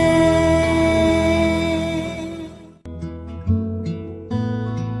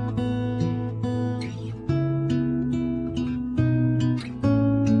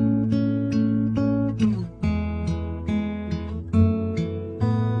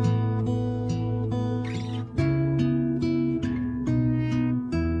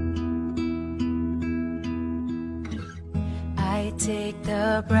I take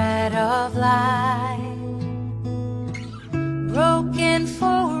the bread of life, broken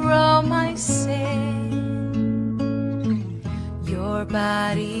for all my sin, your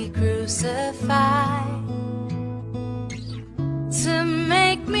body crucified to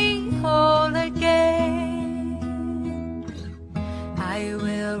make me whole again. I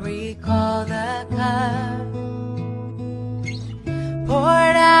will recall the cup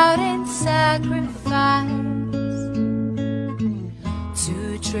poured out in sacrifice to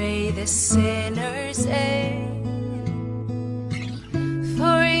trade the sinner's aid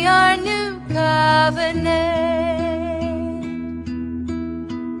for your new covenant.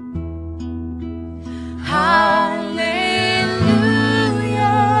 Hallelujah,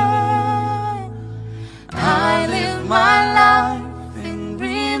 I live my life in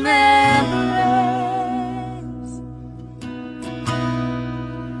remembrance.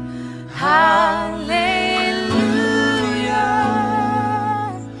 Hallelujah,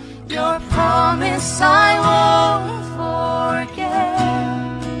 your promise I won't forget.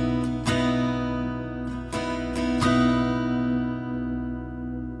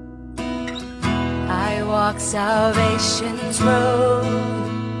 I walk salvation's road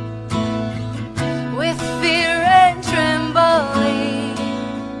with fear and trembling,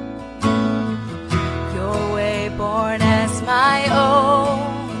 your way born as my own,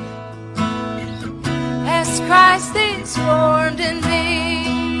 as Christ is formed in me.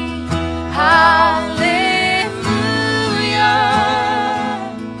 Hallelujah,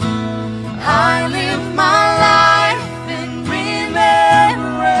 I live my life in remembrance.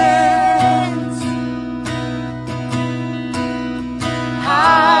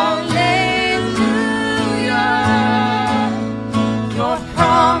 Hallelujah, your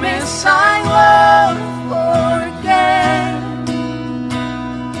promise I won't forget.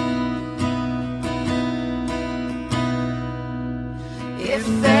 If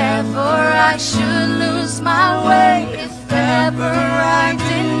ever I should lose my way, if ever I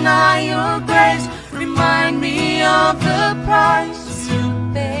deny your grace, remind me of the price you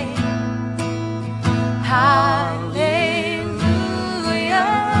paid. Hallelujah,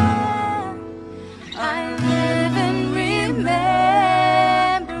 I live in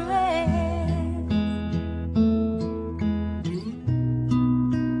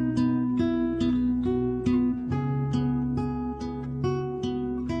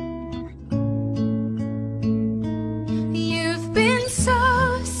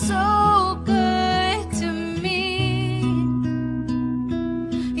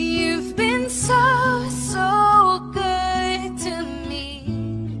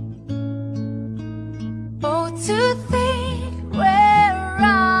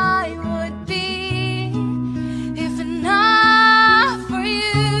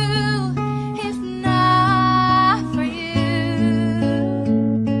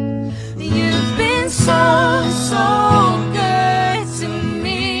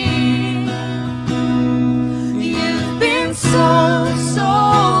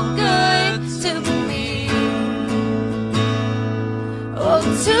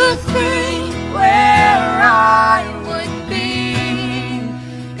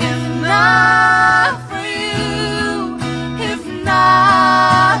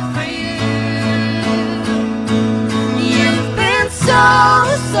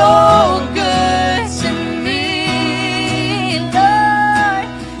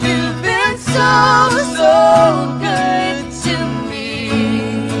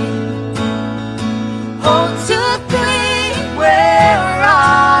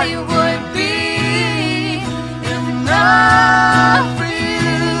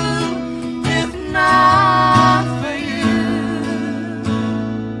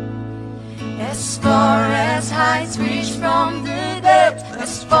As far as heights reach from the depths,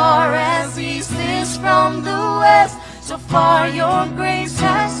 as far as east is from the west, so far your grace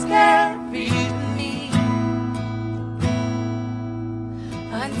has carried me.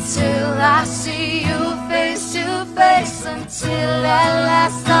 Until I see you face to face, until at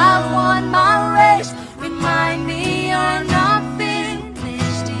last I've won my race. Remind me you're not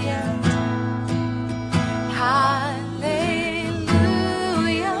finished yet. Hallelujah,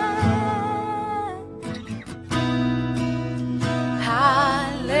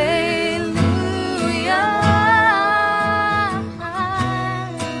 hallelujah,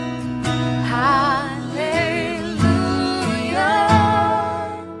 hallelujah.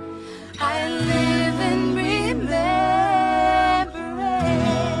 I live in remembrance.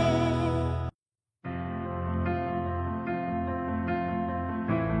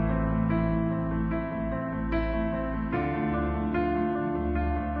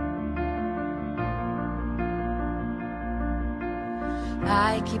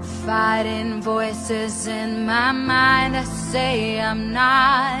 I keep fighting voices in my mind that say I'm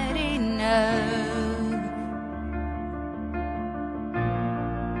not enough.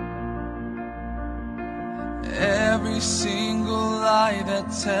 Every single lie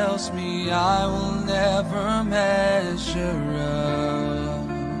that tells me I will never measure up.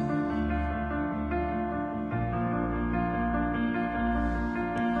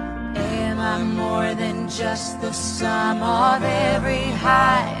 Am I more than just the sum of every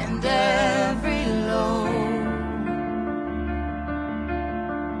high and every low?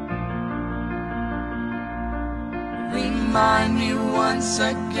 Remind me once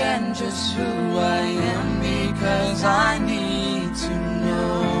again just who I am, because I need to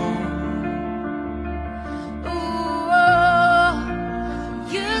know. Ooh, oh,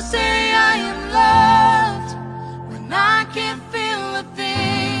 you say I am loved when I can't feel a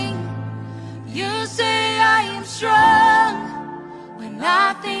thing. You say I am strong when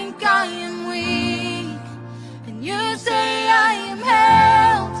I think I am weak. And you say I am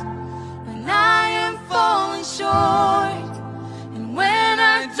held when I am falling short. And when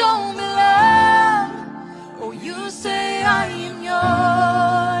I don't belong, oh, you say I am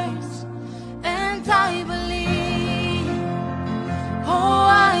yours. And I believe, oh,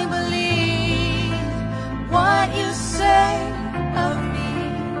 I believe what you say of me.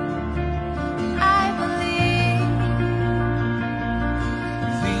 I believe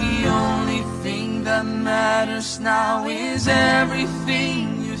The only thing that matters now is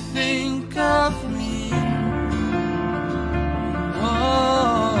everything you think of me.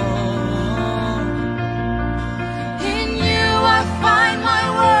 Oh, in you I find my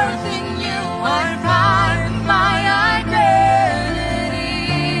worth, in you I find my identity.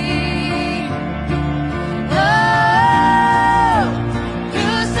 Oh,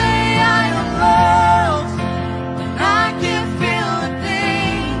 you say I am loved when I can't feel a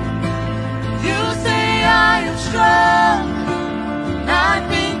thing. You say I am strong when I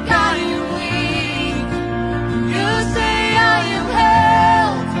think I am weak. You say I am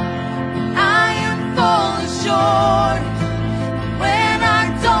held when I am falling short. When I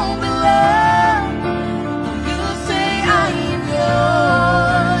don't belong, you say I am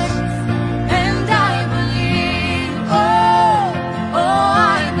yours. And I believe, oh,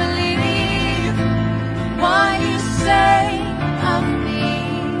 I believe what you say of me.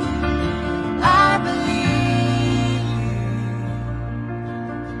 I believe.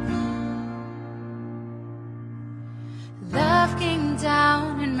 Love came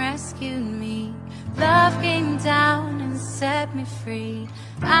down and rescued me. Love came down and set me free.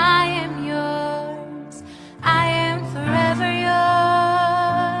 I am yours. I am forever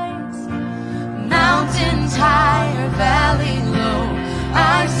yours. Mountains high or valley low,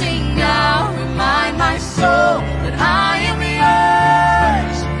 I sing now, remind my soul that I am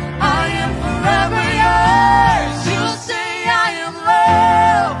yours. I am forever yours. You say I am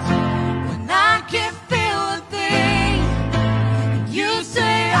loved when I can't feel a thing. You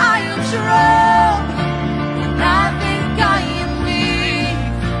say I am strong when I think I am weak.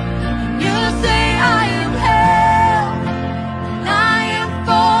 You say I am held when I am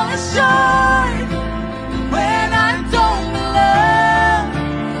falling short. When I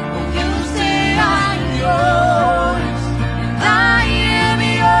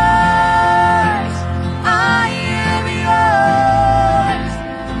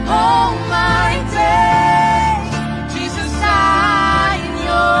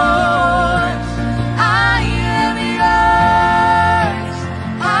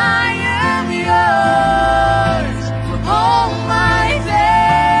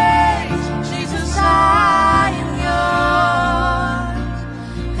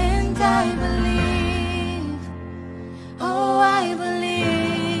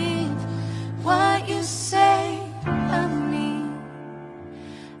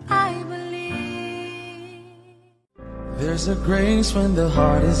is a grace when the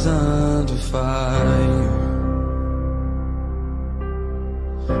heart is under fire.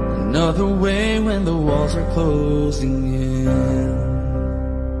 Another way when the walls are closing in.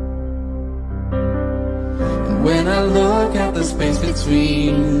 And when I look at the space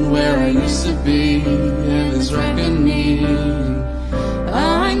between where I used to be and this reckoning,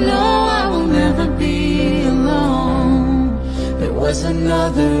 I know I will never be alone. There was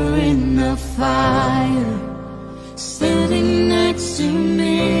another in the fire standing next to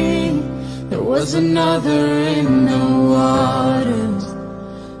me. There was another in the waters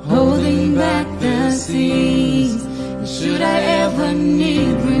holding back the seas. And should I ever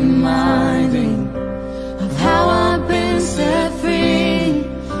need reminding of how I've been set free,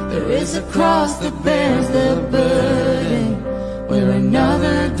 there is a cross that bears the burden where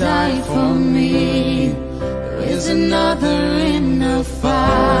another died for me. There is another in the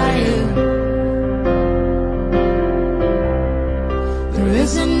fire. There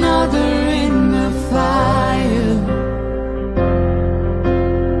is another in the fire.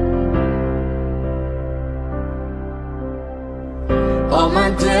 All my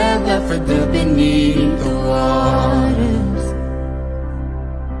dead left for dead beneath the waters.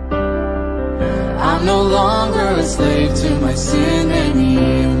 I'm no longer a slave to my sin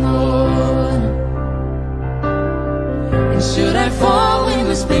anymore. And should I fall in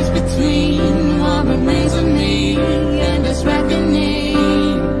the space between what remains of me and this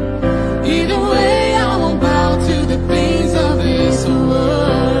reckoning, either way I won't bow to the things of this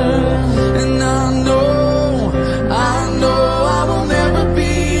world. And I know I will never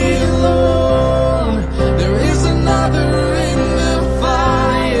be alone. There is another in the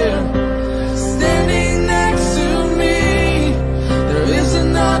fire standing next to me. There is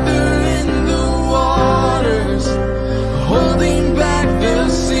another in the waters holding back the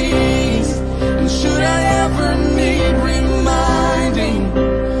seas. And should I ever need reminding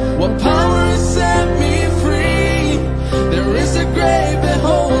what power has set me free, there is a grave that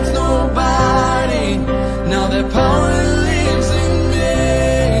holds nobody. Now that power lives in me.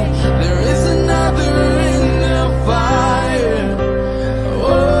 There is another in the fire.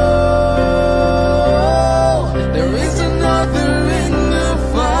 Oh, there is another in the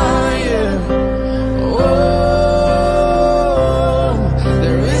fire. Oh,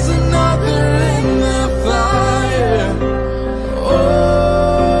 there is another in the fire.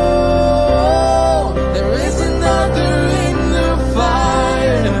 Oh, there is another in the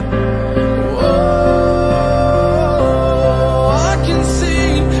fire.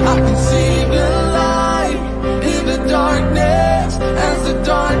 I can see the light in the darkness as the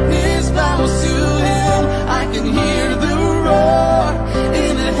darkness bows to him. I can hear the roar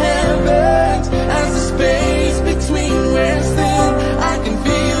in the heavens as the space between wears thin. I can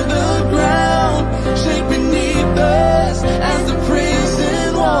feel the ground shake beneath us as the prison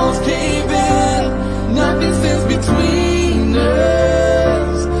walls cave in. Nothing stands between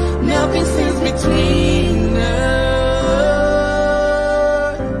us. Nothing stands between us.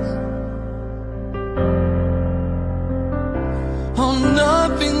 Oh,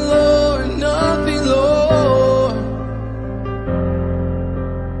 nothing, Lord, nothing, Lord.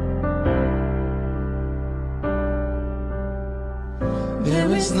 There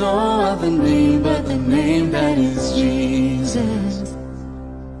is no other name but the name that is Jesus.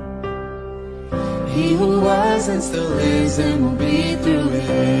 He who was and still is and will be through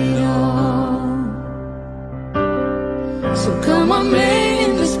it all. So come on, man,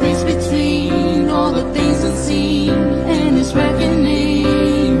 in the space between all the things unseen and His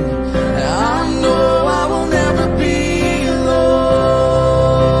reckoning. I know I will never be alone.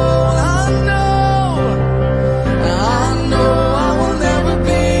 I know I will never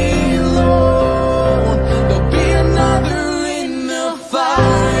be alone. There'll be another in the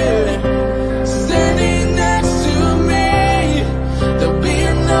fire standing next to me. There'll be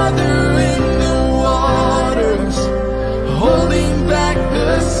another in the waters holding back the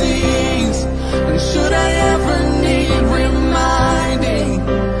seas. And should I ever need reminding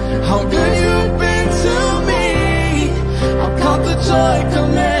how good you've been to me, I'll count the joy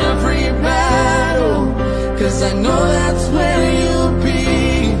come every battle, 'cause I know that's where you'll be.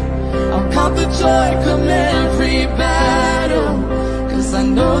 I'll count the joy come every battle, 'cause I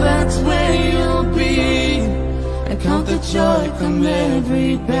know that's where you'll be. I count the joy come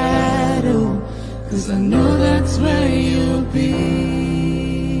every battle, 'cause I know that's where you'll be.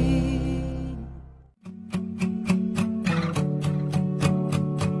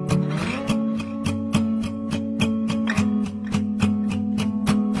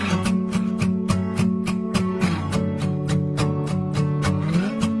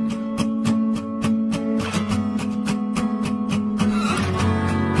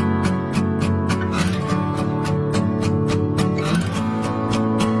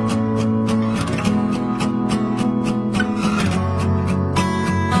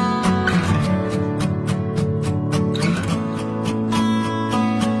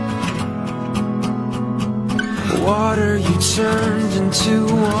 water you turned into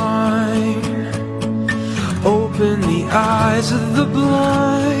wine. Open the eyes of the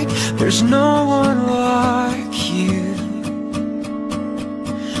blind. There's no one like you,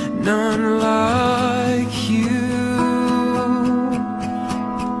 none like you.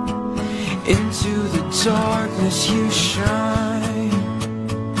 Into the darkness you shine.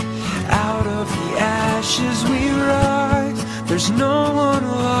 Out of the ashes we rise. There's no one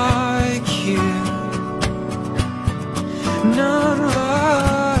like you, none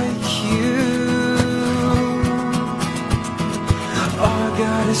like you. Our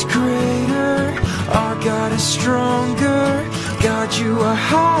God is greater, our God is stronger. God, you are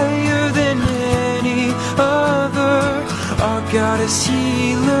higher than any other. Our God is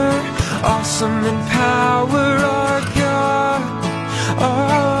healer, awesome in power. Our God,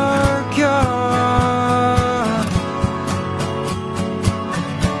 our God.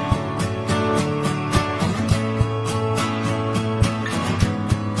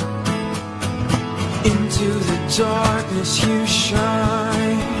 Into the darkness you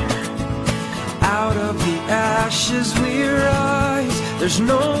shine. Out of the ashes we rise. There's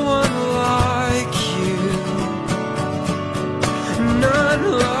no one like you, none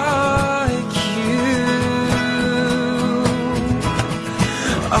like you.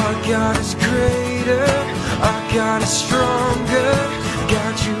 Our God is greater, our God is stronger.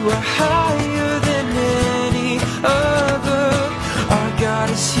 God, you are higher than any other. Our God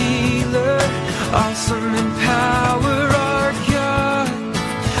is healer, awesome in power. Our God,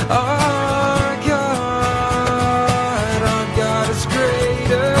 our God. Our God is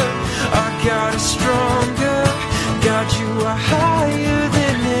greater, our God is stronger. God, you are higher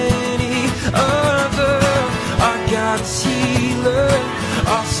than any other. Our God is healer,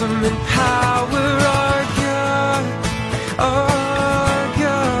 awesome in power. Our God, our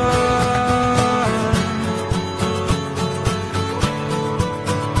God.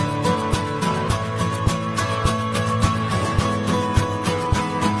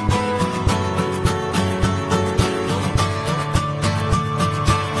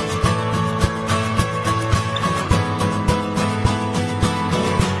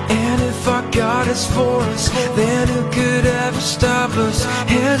 And if our God is for us, then who could ever stop us?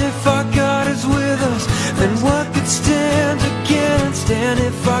 And if our God is with us, then what could stand against? And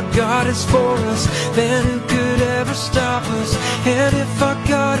if our God is for us, then who could ever stop us? And if our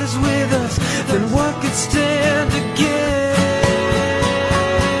God is with us, then what could stand against?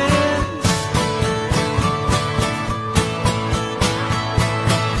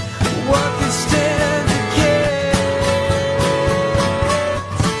 What could stand against?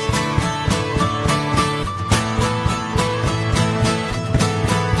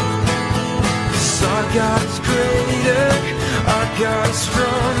 Our God is greater, our God is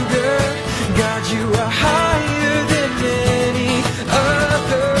stronger. God, you are higher than any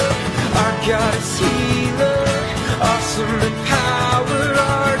other. Our God is healer, awesome in power.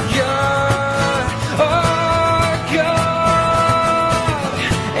 Our God, our God.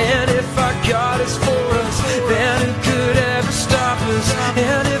 And if our God is for us, then who could ever stop us?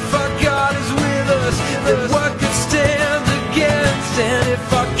 And if our God is with us, then what could stand against? And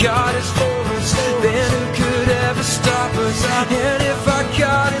if our God is for us, then who could ever stop us? And if our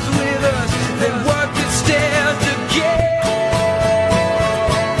God is with us, then what could stand against?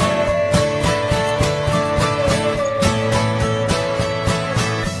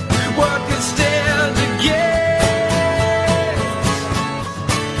 What could stand against?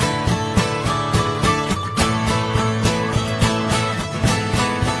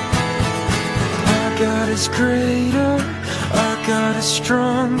 Our God is greater, our God is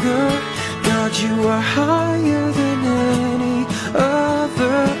stronger. God, you are higher than any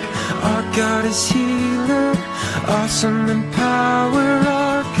other. Our God is healer, awesome in power.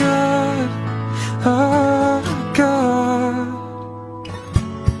 Our God, our God.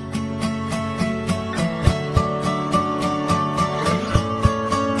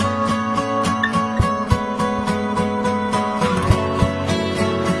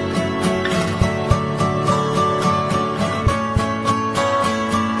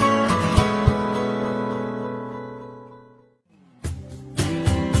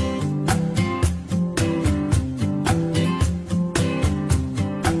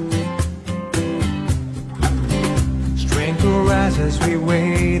 As we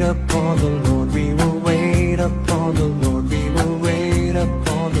wait upon the Lord, we will wait upon the Lord, we will wait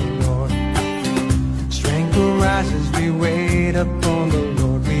upon the Lord. Strength will rise as we wait upon the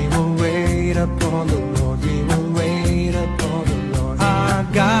Lord, we will wait upon the Lord, we will wait upon the Lord. Our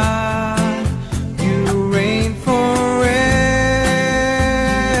God, you reign forever.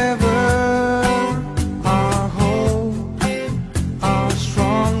 Our hope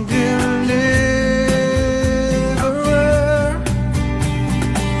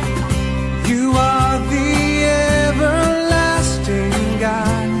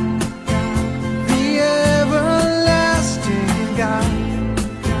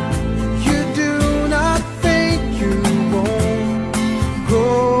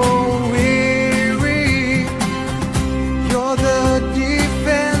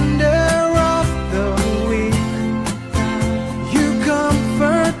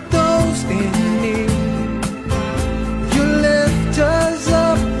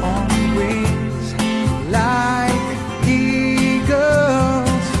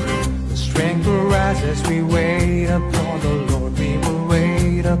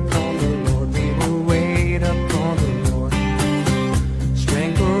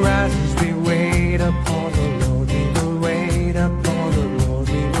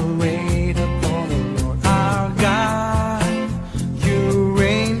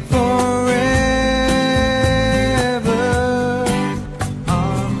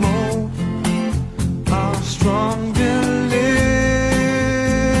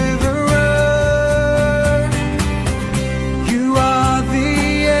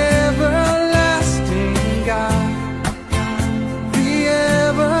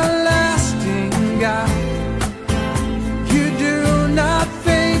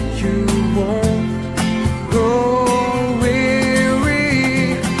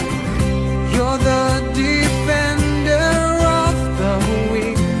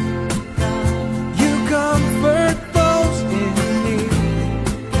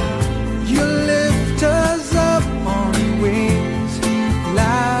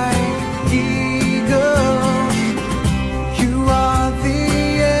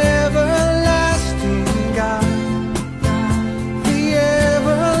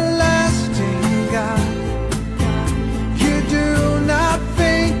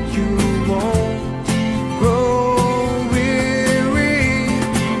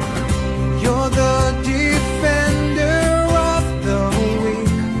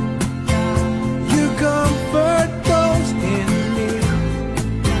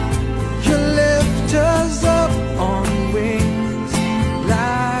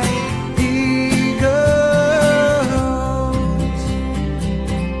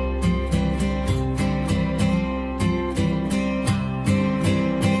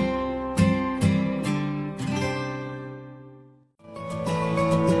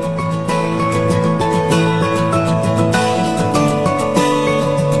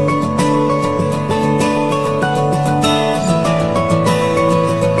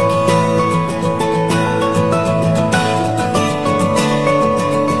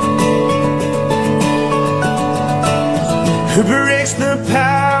breaks the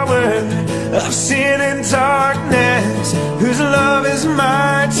power of sin and darkness, whose love is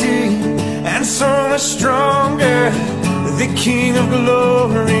mighty and so much stronger. The King of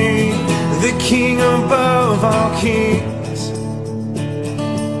glory, the King above all kings,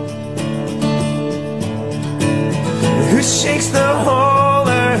 who shakes the whole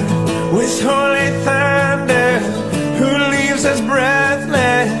earth with holy thunder, who leaves us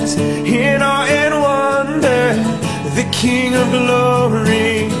breathless in awe and wonder. The King of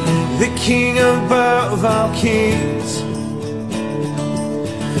glory, the King above all kings.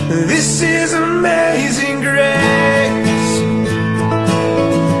 This is amazing grace.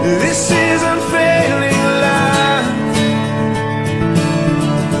 This is unfailing love,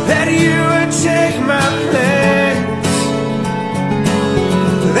 that you would take my place,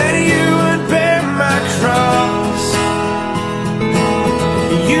 that you would bear my cross,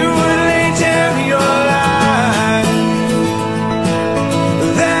 you would lay down your life,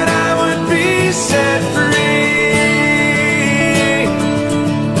 that I would be set free.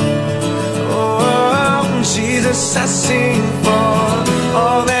 Oh, Jesus, I sing for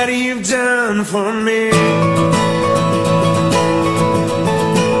all that you've done for me.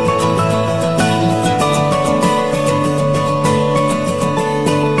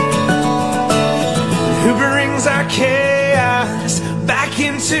 Who brings our chaos back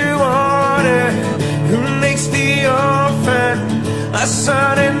into order, who makes the orphan a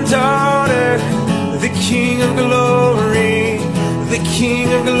son and daughter. The King of glory, the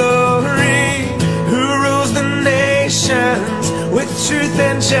King of glory, who rules the nations with truth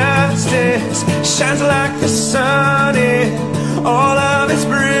and justice, shines like the sun in all of its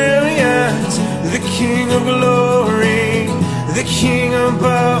brilliance. The King of glory, the King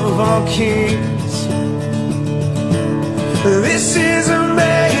above all kings. This is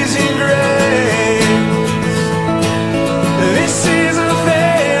amazing grace. This is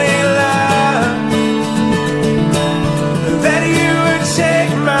unfailing love, that you would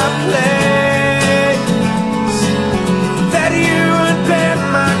take my place, that you would bear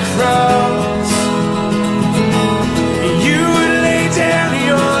my cross, you would lay down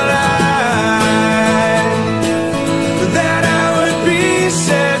your life, that I would be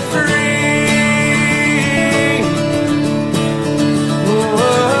set free.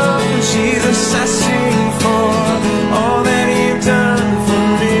 Oh, Jesus, I sing for all that you've done for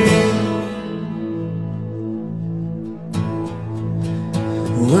me.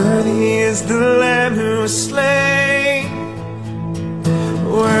 Worthy is the Lamb who was slain,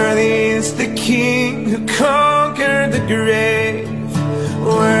 worthy is the King who conquered the grave,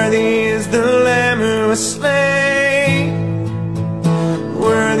 worthy is the Lamb who was slain,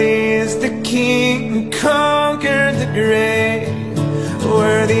 worthy is the King who conquered the grave,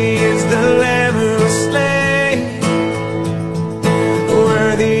 worthy is the Lamb who was slain,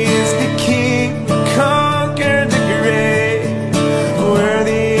 worthy is the King who conquered the grave,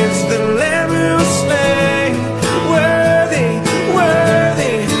 worthy is the Lamb who was slain, worthy,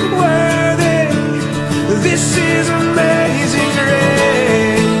 worthy, worthy. This is amazing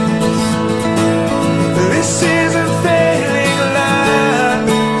grace. This is unfailing love,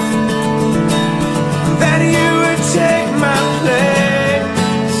 that you would take my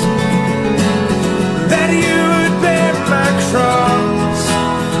place, that you would bear my cross,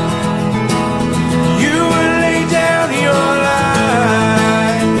 you would lay down your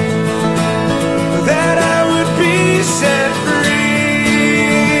life, that I would be set free.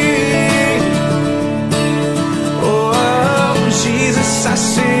 Oh, Jesus, I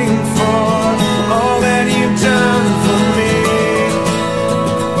sing for all that you've done for me.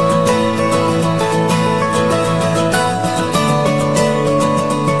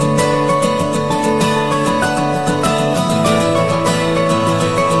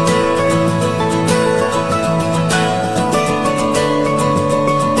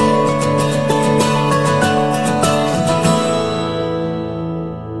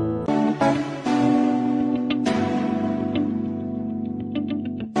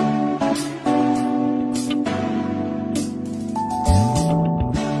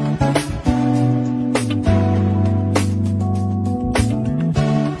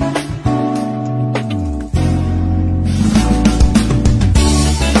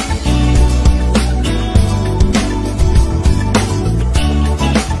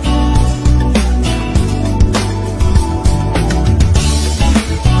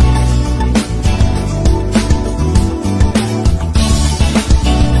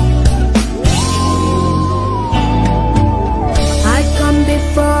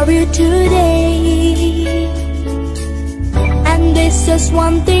 Today, and this is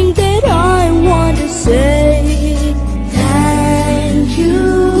one thing that I want to say. Thank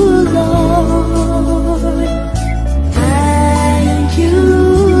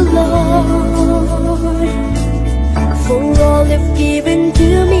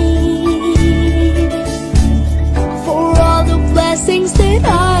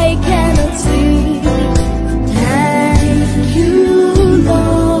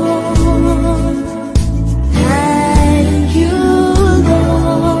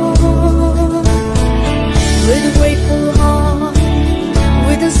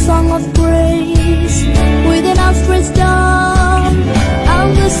wisdom.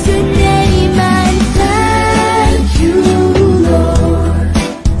 I'll bless your name and thank you, Lord.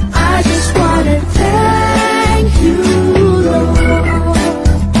 I just wanna thank you, Lord.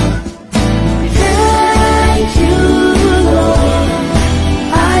 Thank you, Lord.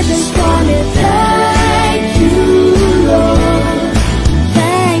 I just wanna thank you, Lord.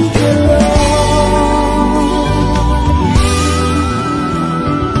 Thank you, Lord.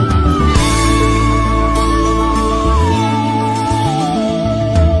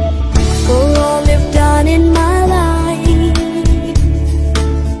 For all you've done in my life,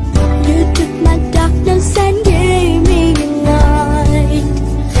 you took my darkness and gave me light.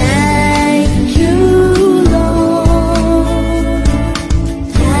 Thank you, Lord.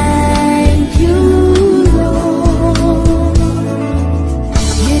 Thank you, Lord.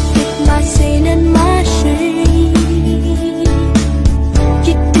 You took my sin and my shame.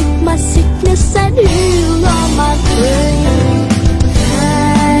 You took my sickness and healed all my pain.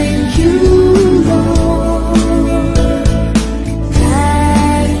 Thank you, Lord.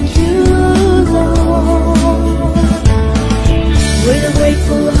 Thank you, Lord. With a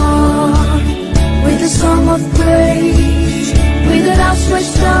grateful heart, with a song of praise, with an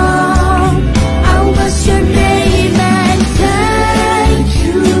outstretched arm.